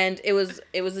 And it was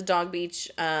a dog beach.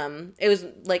 It was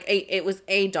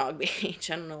a dog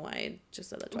beach. I don't know why I just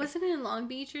said that twice. Wasn't it in Long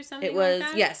Beach or something? It was,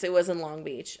 like that? Yes, it was in Long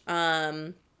Beach.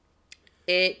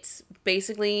 It's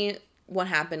basically what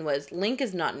happened was Link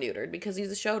is not neutered because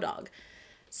he's a show dog.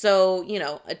 So,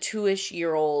 a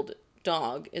 2-ish-year-old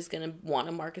dog is going to want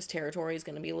to mark his territory, is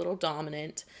going to be a little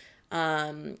dominant.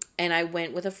 And I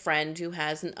went with a friend who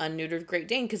has an unneutered Great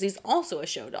Dane because he's also a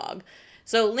show dog.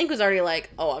 So Link was already like,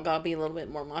 oh, I gotta be a little bit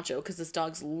more macho because this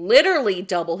dog's literally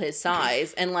double his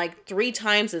size and like 3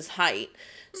 times his height.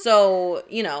 So,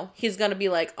 he's gonna be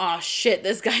like, oh shit,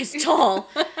 this guy's tall.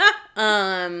 But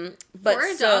for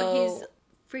a dog, he's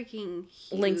freaking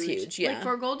huge. Link's huge, yeah. Like,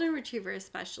 for a golden retriever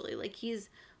especially, like, he's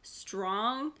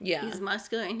strong, he's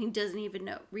muscular, and he doesn't even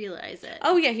realize it.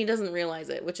 Oh yeah, he doesn't realize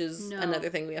it, which is another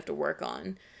thing we have to work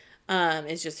on.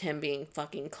 It's just him being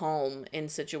fucking calm in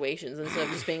situations instead of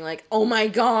just being like, oh my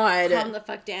god. Calm the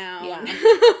fuck down.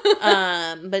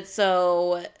 Yeah. But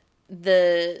so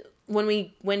when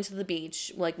we went to the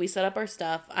beach, like, we set up our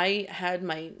stuff. I had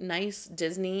my nice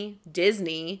Disney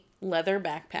leather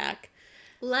backpack.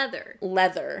 Leather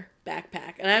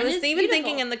backpack. And I was even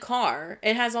thinking in the car,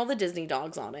 it has all the Disney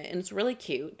dogs on it, and it's really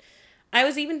cute. I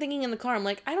was even thinking in the car, I'm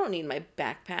like, I don't need my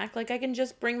backpack. Like, I can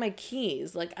just bring my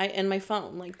keys, like, and my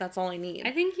phone. Like, that's all I need.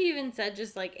 I think you even said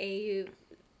just, like,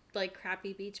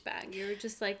 crappy beach bag. You were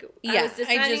just like, I was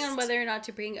deciding on whether or not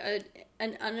to bring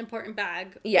an unimportant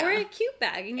bag or a cute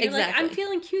bag. And you're like, I'm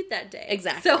feeling cute that day.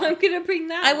 Exactly. So I'm going to bring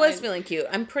that I was feeling cute.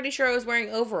 I'm pretty sure I was wearing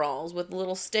overalls with a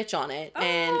little stitch on it.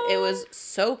 And it was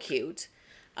so cute.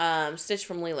 Stitch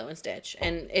from Lilo and Stitch,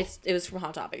 and it was from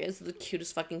Hot Topic. It's the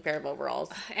cutest fucking pair of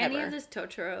overalls Any ever. of this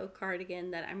Totoro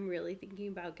cardigan that I'm really thinking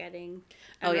about getting.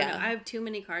 I don't know. I have too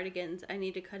many cardigans. I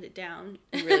need to cut it down.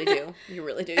 You really do. You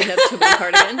really do. You have too many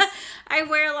cardigans. I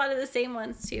wear a lot of the same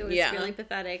ones too. It's really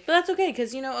pathetic. But that's okay,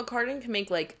 because a cardigan can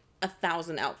make like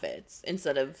 1,000 outfits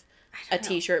instead of a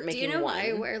t-shirt making one. Do you know why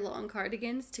I wear long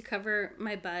cardigans? To cover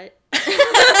my butt.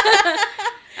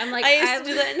 I'm like, I used to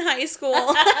do that in high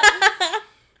school.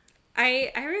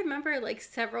 I remember like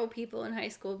several people in high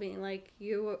school being like,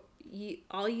 you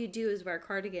all you do is wear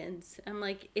cardigans. I'm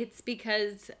like, it's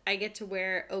because I get to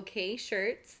wear okay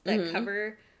shirts that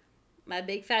cover my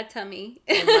big fat tummy.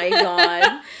 Oh my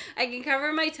god. I can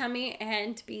cover my tummy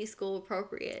and be school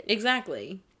appropriate.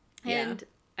 Exactly. And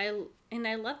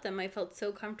I love them. I felt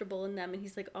so comfortable in them. And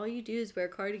he's like, all you do is wear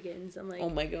cardigans. I'm like, oh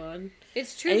my god.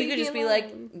 It's true. And you could just be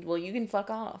like, well, you can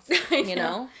fuck off. You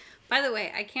know? By the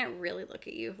way, I can't really look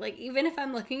at you. Like, even if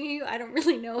I'm looking at you, I don't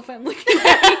really know if I'm looking at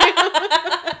you.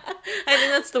 I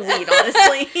think that's the weed,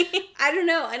 honestly. I don't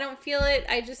know. I don't feel it.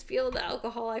 I just feel the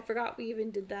alcohol. I forgot we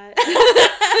even did that.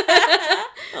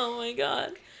 Oh my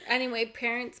god. Anyway,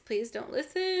 parents, please don't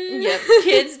listen. Yep,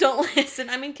 kids don't listen.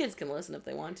 I mean, kids can listen if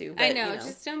they want to. But, I know,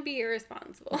 just don't be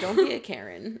irresponsible. Don't be a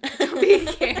Karen. Don't be a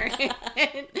Karen.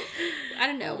 I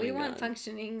don't know. We want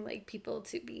functioning, like, people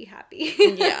to be happy.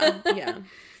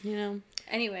 Yeah.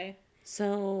 Anyway.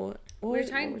 So, we're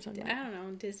talking about? I don't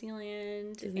know,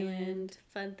 Disneyland. And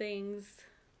fun things.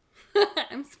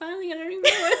 I'm smiling. I don't even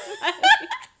know what's smiling.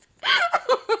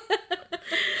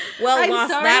 Well, lost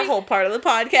that whole part of the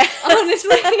podcast.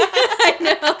 Honestly, I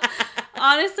know.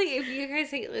 Honestly, if you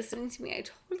guys hate listening to me, I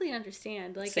totally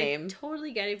understand. Like, same. I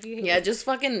totally get it if you hate. Yeah, just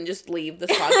leave this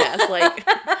podcast. Like,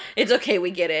 it's okay. We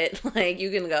get it. Like,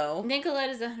 you can go. Nicolette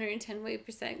is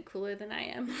 110% cooler than I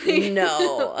am.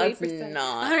 No, it's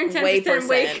not. 110%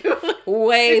 way cooler.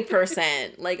 Way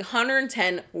percent. Like,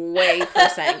 110 way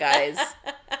percent, guys.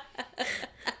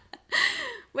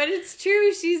 But it's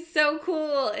true. She's so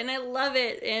cool, and I love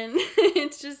it, and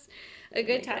it's just a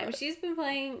good time. God. She's been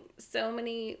playing so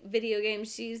many video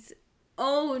games. She's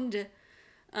owned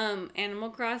Animal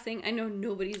Crossing. I know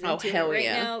nobody's into it right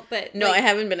now, but no, I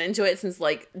haven't been into it since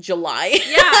like July.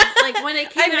 Yeah, like when it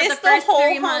came out, missed the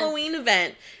whole Halloween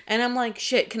event, and I'm like,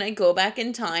 shit, can I go back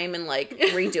in time and like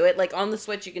redo it? Like on the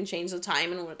Switch, you can change the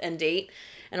time and date.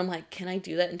 And I'm like, can I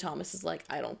do that? And Thomas is like,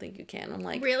 I don't think you can. I'm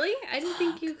like, really? I didn't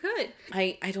think you could.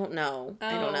 I don't know.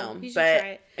 I don't know. You should try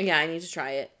it. Yeah, I need to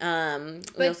try it.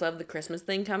 We also have the Christmas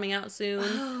thing coming out soon.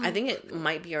 Oh. I think it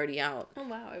might be already out. Oh,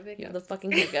 wow. I have hiccups. Yeah, the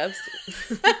fucking hiccups.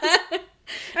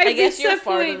 I guess you're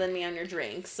farther than me on your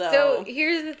drink, So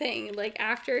here's the thing. Like,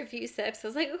 after a few sips, I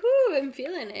was like, ooh, I'm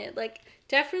feeling it. Like,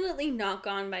 definitely not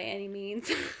gone by any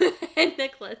means. And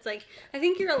Nicolette's like, I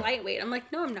think you're a lightweight. I'm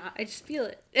like, no, I'm not. I just feel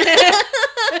it.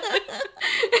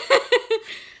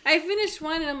 I finished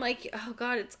one and I'm like, oh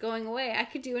god, it's going away. I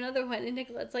could do another one. And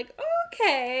Nicolette's like,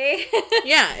 okay.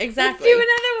 Yeah, exactly. Let's do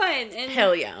another one. And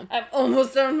hell yeah. I'm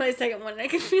almost done with my second one and I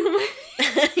can feel my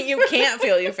face. You can't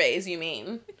feel your face, you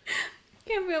mean?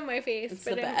 Can't feel my face. It's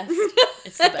the best.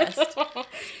 It's the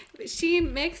best. She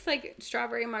mixed like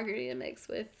strawberry margarita mix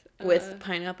with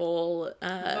pineapple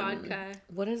vodka.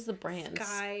 What is the brand?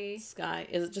 Sky.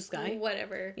 Is it just Sky?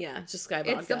 Whatever. Yeah, it's just Sky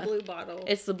vodka. It's the blue bottle.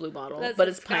 It's the blue bottle. That's but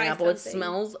it's Sky pineapple. something. It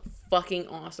smells fucking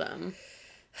awesome.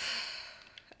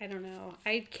 I don't know.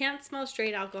 I can't smell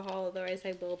straight alcohol, otherwise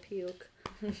I will puke.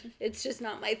 It's just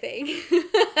not my thing.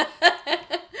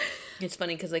 It's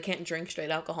funny because I can't drink straight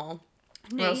alcohol.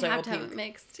 No, you have to have it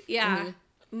mixed. Yeah. Mm-hmm.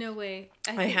 No way.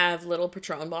 I have little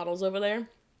Patron bottles over there.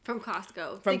 From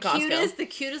Costco. The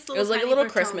cutest little. It was like a little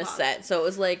Patron Christmas box. set. So it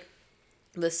was like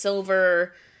the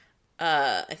silver,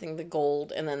 I think the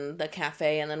gold, and then the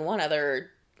cafe, and then one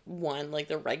other one, like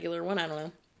the regular one. I don't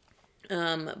know.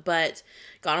 But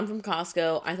got them from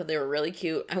Costco. I thought they were really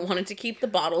cute. I wanted to keep the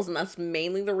bottles, and that's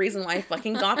mainly the reason why I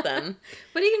fucking got them.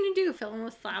 What are you gonna do? Fill them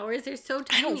with flowers? They're so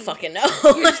tiny. I don't fucking know.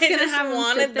 You're just I gonna just have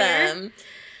wanted them.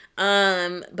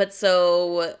 But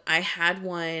so I had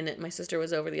one, my sister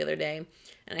was over the other day,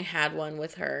 and I had one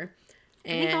with her.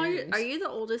 And are you the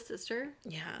oldest sister?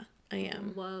 Yeah, I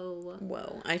am.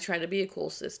 Whoa. I try to be a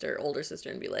cool sister, older sister,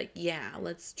 and be like, yeah,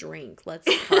 let's drink, let's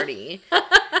party.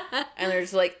 And they're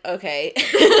just like, okay.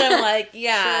 I'm like,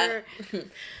 yeah. Sure.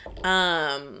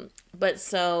 But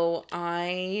so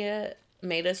I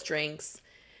made us drinks,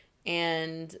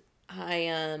 and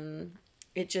I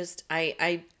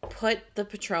put the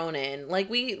Patron in. Like,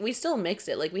 we still mixed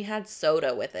it. Like, we had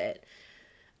soda with it.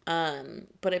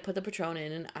 But I put the Patron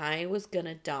in, and I was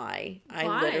gonna die.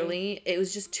 Why? It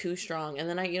was just too strong. And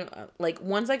then like,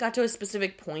 once I got to a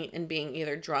specific point in being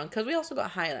either drunk, because we also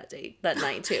got high that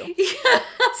night too. Yeah.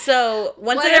 So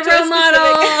once I got to a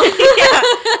specific,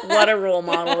 yeah, what a role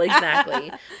model,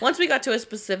 exactly. Once we got to a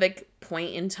specific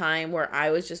point in time where I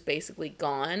was just basically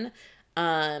gone,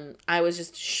 I was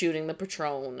just shooting the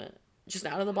Patron just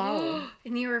out of the bottle.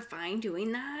 And you were fine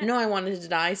doing that? No, I wanted to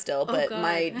die still, but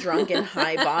my drunken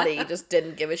high body just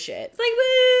didn't give a shit. It's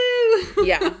like, woo!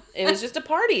 Yeah, it was just a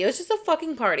party. It was just a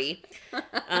fucking party.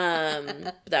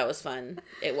 That was fun.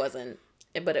 It wasn't,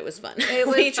 but it was fun.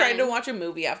 We tried to watch a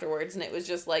movie afterwards, and it was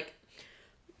just like,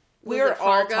 we were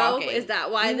all talking. Is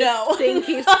that why this thing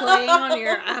keeps playing on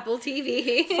your Apple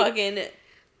TV? Fucking,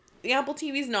 the Apple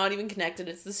TV's not even connected.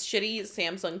 It's this shitty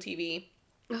Samsung TV.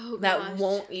 Oh, that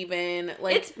won't even,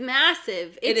 like... It's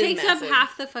massive. It takes up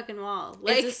half the fucking wall.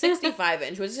 Like, it's a 65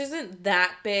 inch, which isn't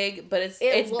that big, but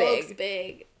it's looks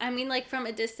big. I mean, like, from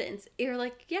a distance, you're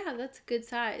like, yeah, that's a good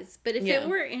size. But if it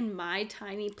were in my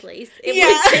tiny place, it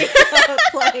would take up,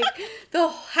 like, the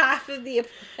half of the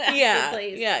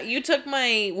place. Yeah, you took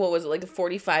my, what was it, like a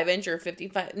 45 inch or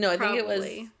 55? No, I think it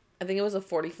was a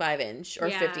 45 inch or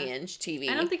 50 inch TV.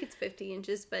 I don't think it's 50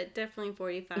 inches, but definitely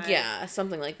 45. Yeah,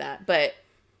 something like that. But...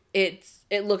 It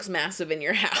looks massive in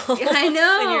your house. I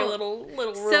know. In your little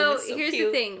room. So here's the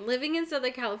thing. Living in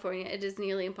Southern California, it is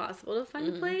nearly impossible to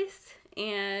find a place.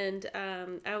 And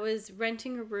I was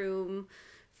renting a room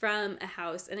from a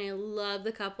house, and I love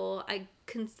the couple. I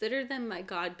consider them my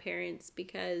godparents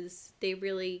because they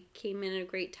really came in at a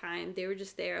great time. They were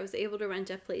just there. I was able to rent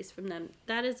a place from them.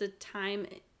 That is a time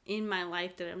in my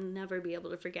life that I'll never be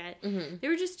able to forget. Mm-hmm. They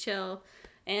were just chill.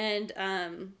 And...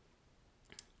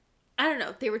 I don't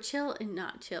know. They were chill and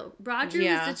not chill. Roger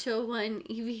was the chill one.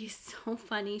 Evie is so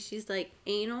funny. She's like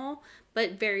anal,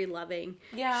 but very loving.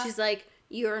 Yeah. She's like,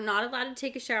 you're not allowed to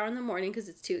take a shower in the morning because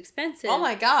it's too expensive. Oh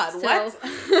my God. What?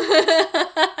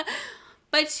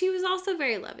 But she was also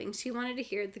very loving. She wanted to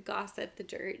hear the gossip, the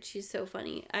dirt. She's so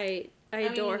funny. I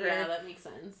adore her. Yeah, that makes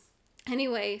sense.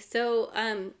 Anyway, so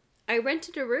I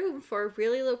rented a room for a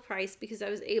really low price because I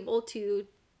was able to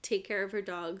take care of her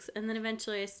dogs. And then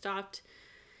eventually I stopped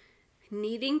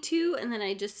needing to, and then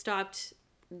I just stopped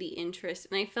the interest,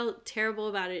 and I felt terrible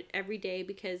about it every day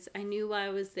because I knew why I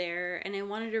was there, and I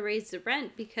wanted to raise the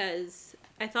rent because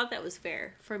I thought that was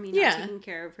fair for me not taking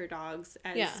care of her dogs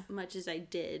as much as I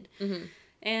did. Mm-hmm.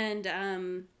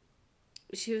 And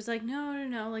she was like,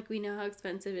 no, like, we know how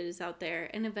expensive it is out there.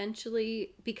 And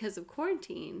eventually, because of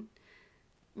quarantine,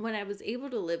 when I was able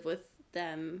to live with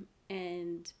them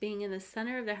and being in the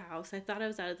center of their house, I thought I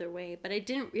was out of their way, but I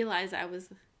didn't realize I was...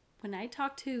 When I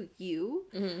talk to you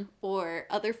or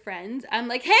other friends, I'm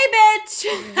like, hey,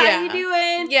 bitch, how you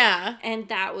doing? Yeah. And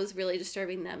that was really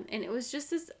disturbing them. And it was just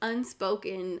this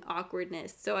unspoken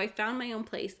awkwardness. So I found my own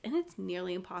place, and it's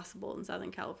nearly impossible in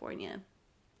Southern California.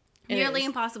 Nearly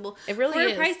impossible. It really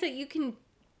is. For a price that you can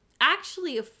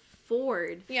actually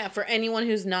afford. Yeah, for anyone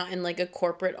who's not in, like, a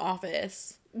corporate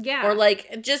office. Yeah. Or,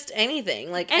 like, just anything.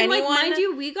 Like, and, anyone... like, mind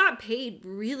you, we got paid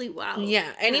really well.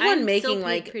 Yeah. Anyone making,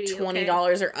 like,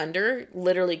 $20 or under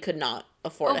literally could not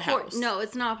afford a house. No,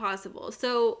 it's not possible.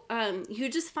 So, you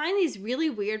just find these really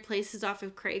weird places off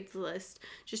of Craigslist,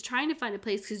 just trying to find a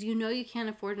place because you know you can't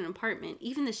afford an apartment.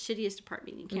 Even the shittiest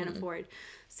apartment you can't afford.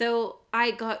 So,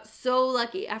 I got so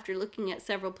lucky after looking at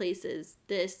several places,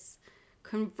 this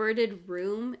converted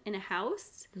room in a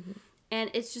house. Mm-hmm. And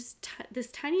it's just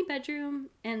this tiny bedroom,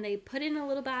 and they put in a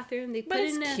little bathroom. They put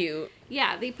cute.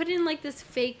 Yeah, they put in, like, this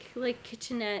fake, like,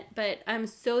 kitchenette, but I'm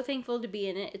so thankful to be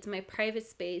in it. It's my private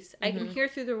space. Mm-hmm. I can hear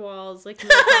through the walls, like, no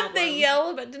problem.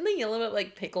 Didn't they yell about,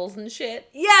 like, pickles and shit?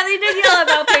 Yeah, they did yell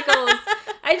about pickles.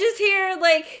 I just hear,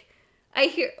 like,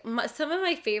 some of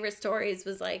my favorite stories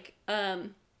was, like,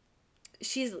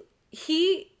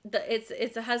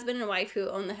 it's a husband and wife who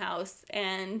own the house,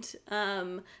 and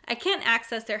I can't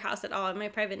access their house at all in my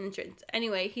private entrance.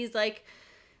 Anyway, he's like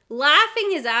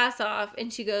laughing his ass off,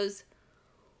 and she goes,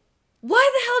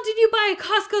 "Why the hell did you buy a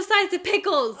Costco size of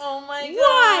pickles? Oh my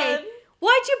God. Why?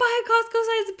 why'd you buy a Costco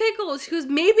size of pickles? She goes,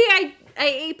 maybe I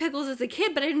ate pickles as a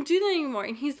kid, but I don't do that anymore.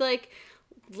 And he's like,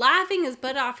 laughing his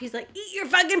butt off. He's like, eat your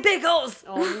fucking pickles.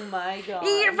 Oh my God.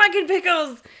 Eat your fucking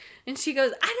pickles. And she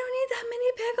goes, I don't need that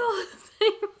many pickles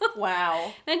anymore.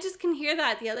 Wow. And I just can hear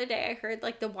that. The other day I heard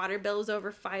like the water bill was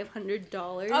over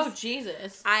 $500. Oh,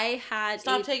 Jesus. I had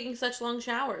Stop taking such long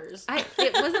showers.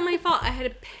 It wasn't my fault. I had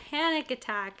a panic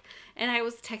attack and I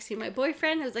was texting my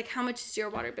boyfriend. I was like, how much is your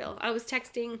water bill? I was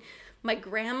texting my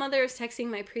grandmother. I was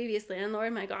texting my previous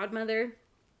landlord, my godmother,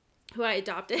 who I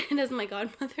adopted as my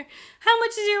godmother. How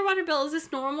much is your water bill? Is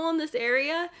this normal in this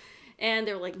area? And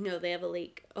they were like, no, they have a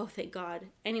leak. Oh, thank God.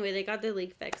 Anyway, they got the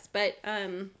leak fixed. But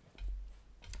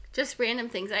just random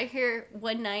things. I hear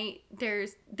one night their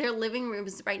living room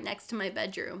is right next to my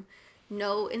bedroom.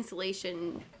 No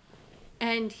insulation.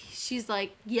 And she's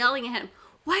like yelling at him,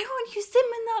 why won't you swim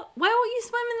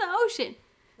in the ocean?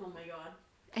 Oh my God.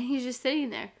 And he's just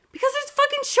sitting there. Because there's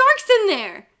fucking sharks in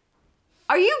there.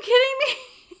 Are you kidding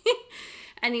me?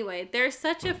 Anyway, they're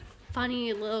such a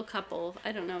funny little couple.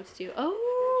 I don't know what to do. Oh.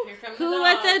 Who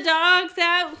let the dogs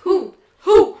out? Who?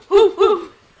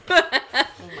 Oh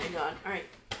my God. All right.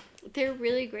 They're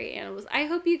really great animals. I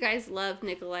hope you guys love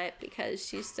Nicolette because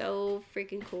she's so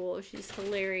freaking cool. She's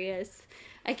hilarious.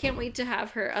 I can't wait to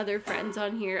have her other friends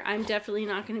on here. I'm definitely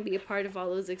not going to be a part of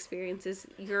all those experiences.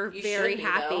 You're very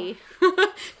happy.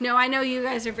 No, I know you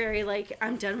guys are very like,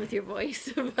 I'm done with your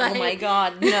voice. But... Oh my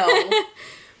God, no.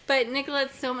 But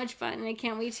Nicolette's so much fun, and I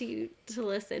can't wait to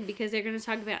listen because they're going to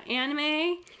talk about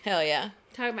anime. Hell yeah.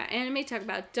 Talk about anime, talk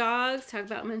about dogs, talk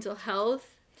about mental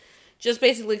health. Just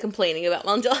basically complaining about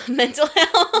mental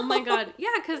health. Oh my God. Yeah,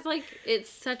 because, like, it's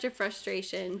such a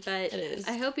frustration, but it is.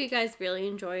 I hope you guys really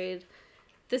enjoyed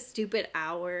the stupid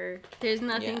hour. There's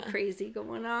nothing crazy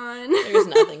going on. There's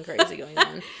nothing crazy going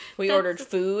on. We ordered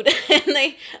food,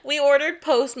 and we ordered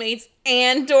Postmates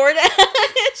and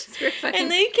DoorDash,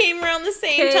 and they came around the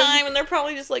same time, and they're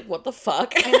probably just like, what the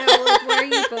fuck? I know, like, why are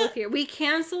you both here? We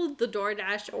canceled the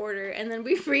DoorDash order, and then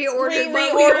we reordered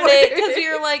it, because we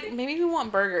were like, maybe we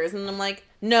want burgers, and I'm like,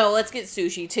 no, let's get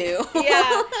sushi, too.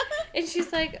 Yeah, and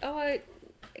she's like,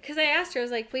 because I asked her, I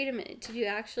was like, wait a minute, did you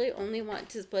actually only want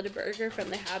to split a burger from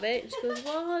the Habit? And she goes,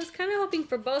 well, I was kind of hoping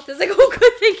for both. I was like, oh,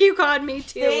 good, thank you, God, me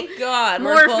too. Thank God.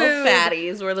 More we're both food.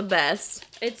 fatties. We're the best.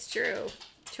 It's true.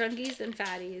 Trunkies and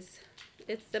fatties.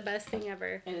 It's the best thing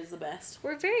ever. It is the best.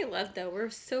 We're very loved, though.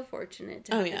 We're so fortunate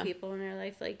to have the people in our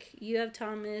life. Like, you have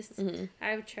Thomas. Mm-hmm. I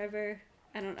have Trevor.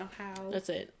 I don't know how. That's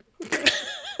it.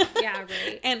 Yeah,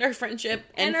 right. And our friendship.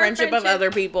 And friendship of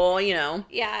other people, you know.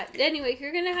 Yeah. Anyway,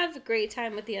 you're going to have a great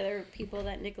time with the other people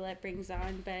that Nicolette brings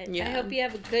on. But I hope you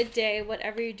have a good day.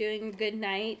 Whatever you're doing, good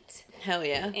night. Hell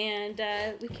yeah. And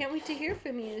we can't wait to hear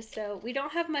from you. So we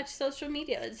don't have much social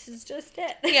media. This is just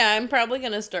it. Yeah, I'm probably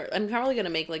going to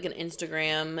make like an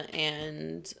Instagram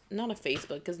and not a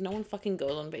Facebook because no one fucking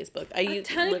goes on Facebook. A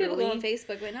ton of people go on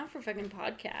Facebook, but not for fucking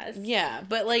podcasts. Yeah,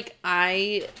 but like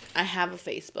I have a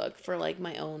Facebook for like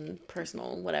my own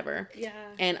personal whatever. Yeah.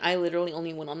 And I literally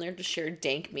only went on there to share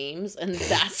dank memes and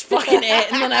that's fucking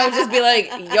it. And then I would just be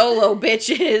like, YOLO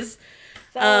bitches.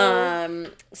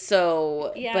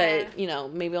 So yeah. But you know,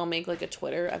 maybe I'll make like a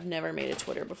Twitter. I've never made a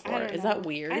Twitter before. Is that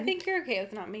weird? I think you're okay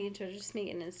with not making Twitter, just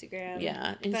make an Instagram.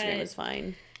 Yeah, Instagram is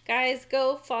fine. Guys,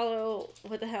 go follow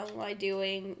What the Hell Am I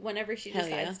Doing whenever she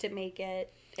decides to make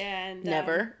it. And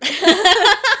never.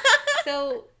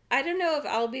 So I don't know if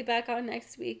I'll be back on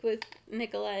next week with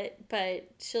Nicolette, but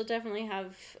she'll definitely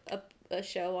have a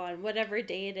show on whatever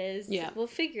day it is. Yeah. We'll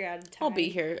figure out a time. I'll be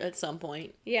here at some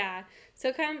point. Yeah.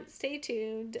 So stay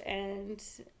tuned, and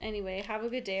anyway, have a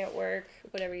good day at work,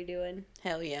 whatever you're doing.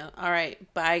 Hell yeah. All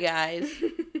right. Bye, guys.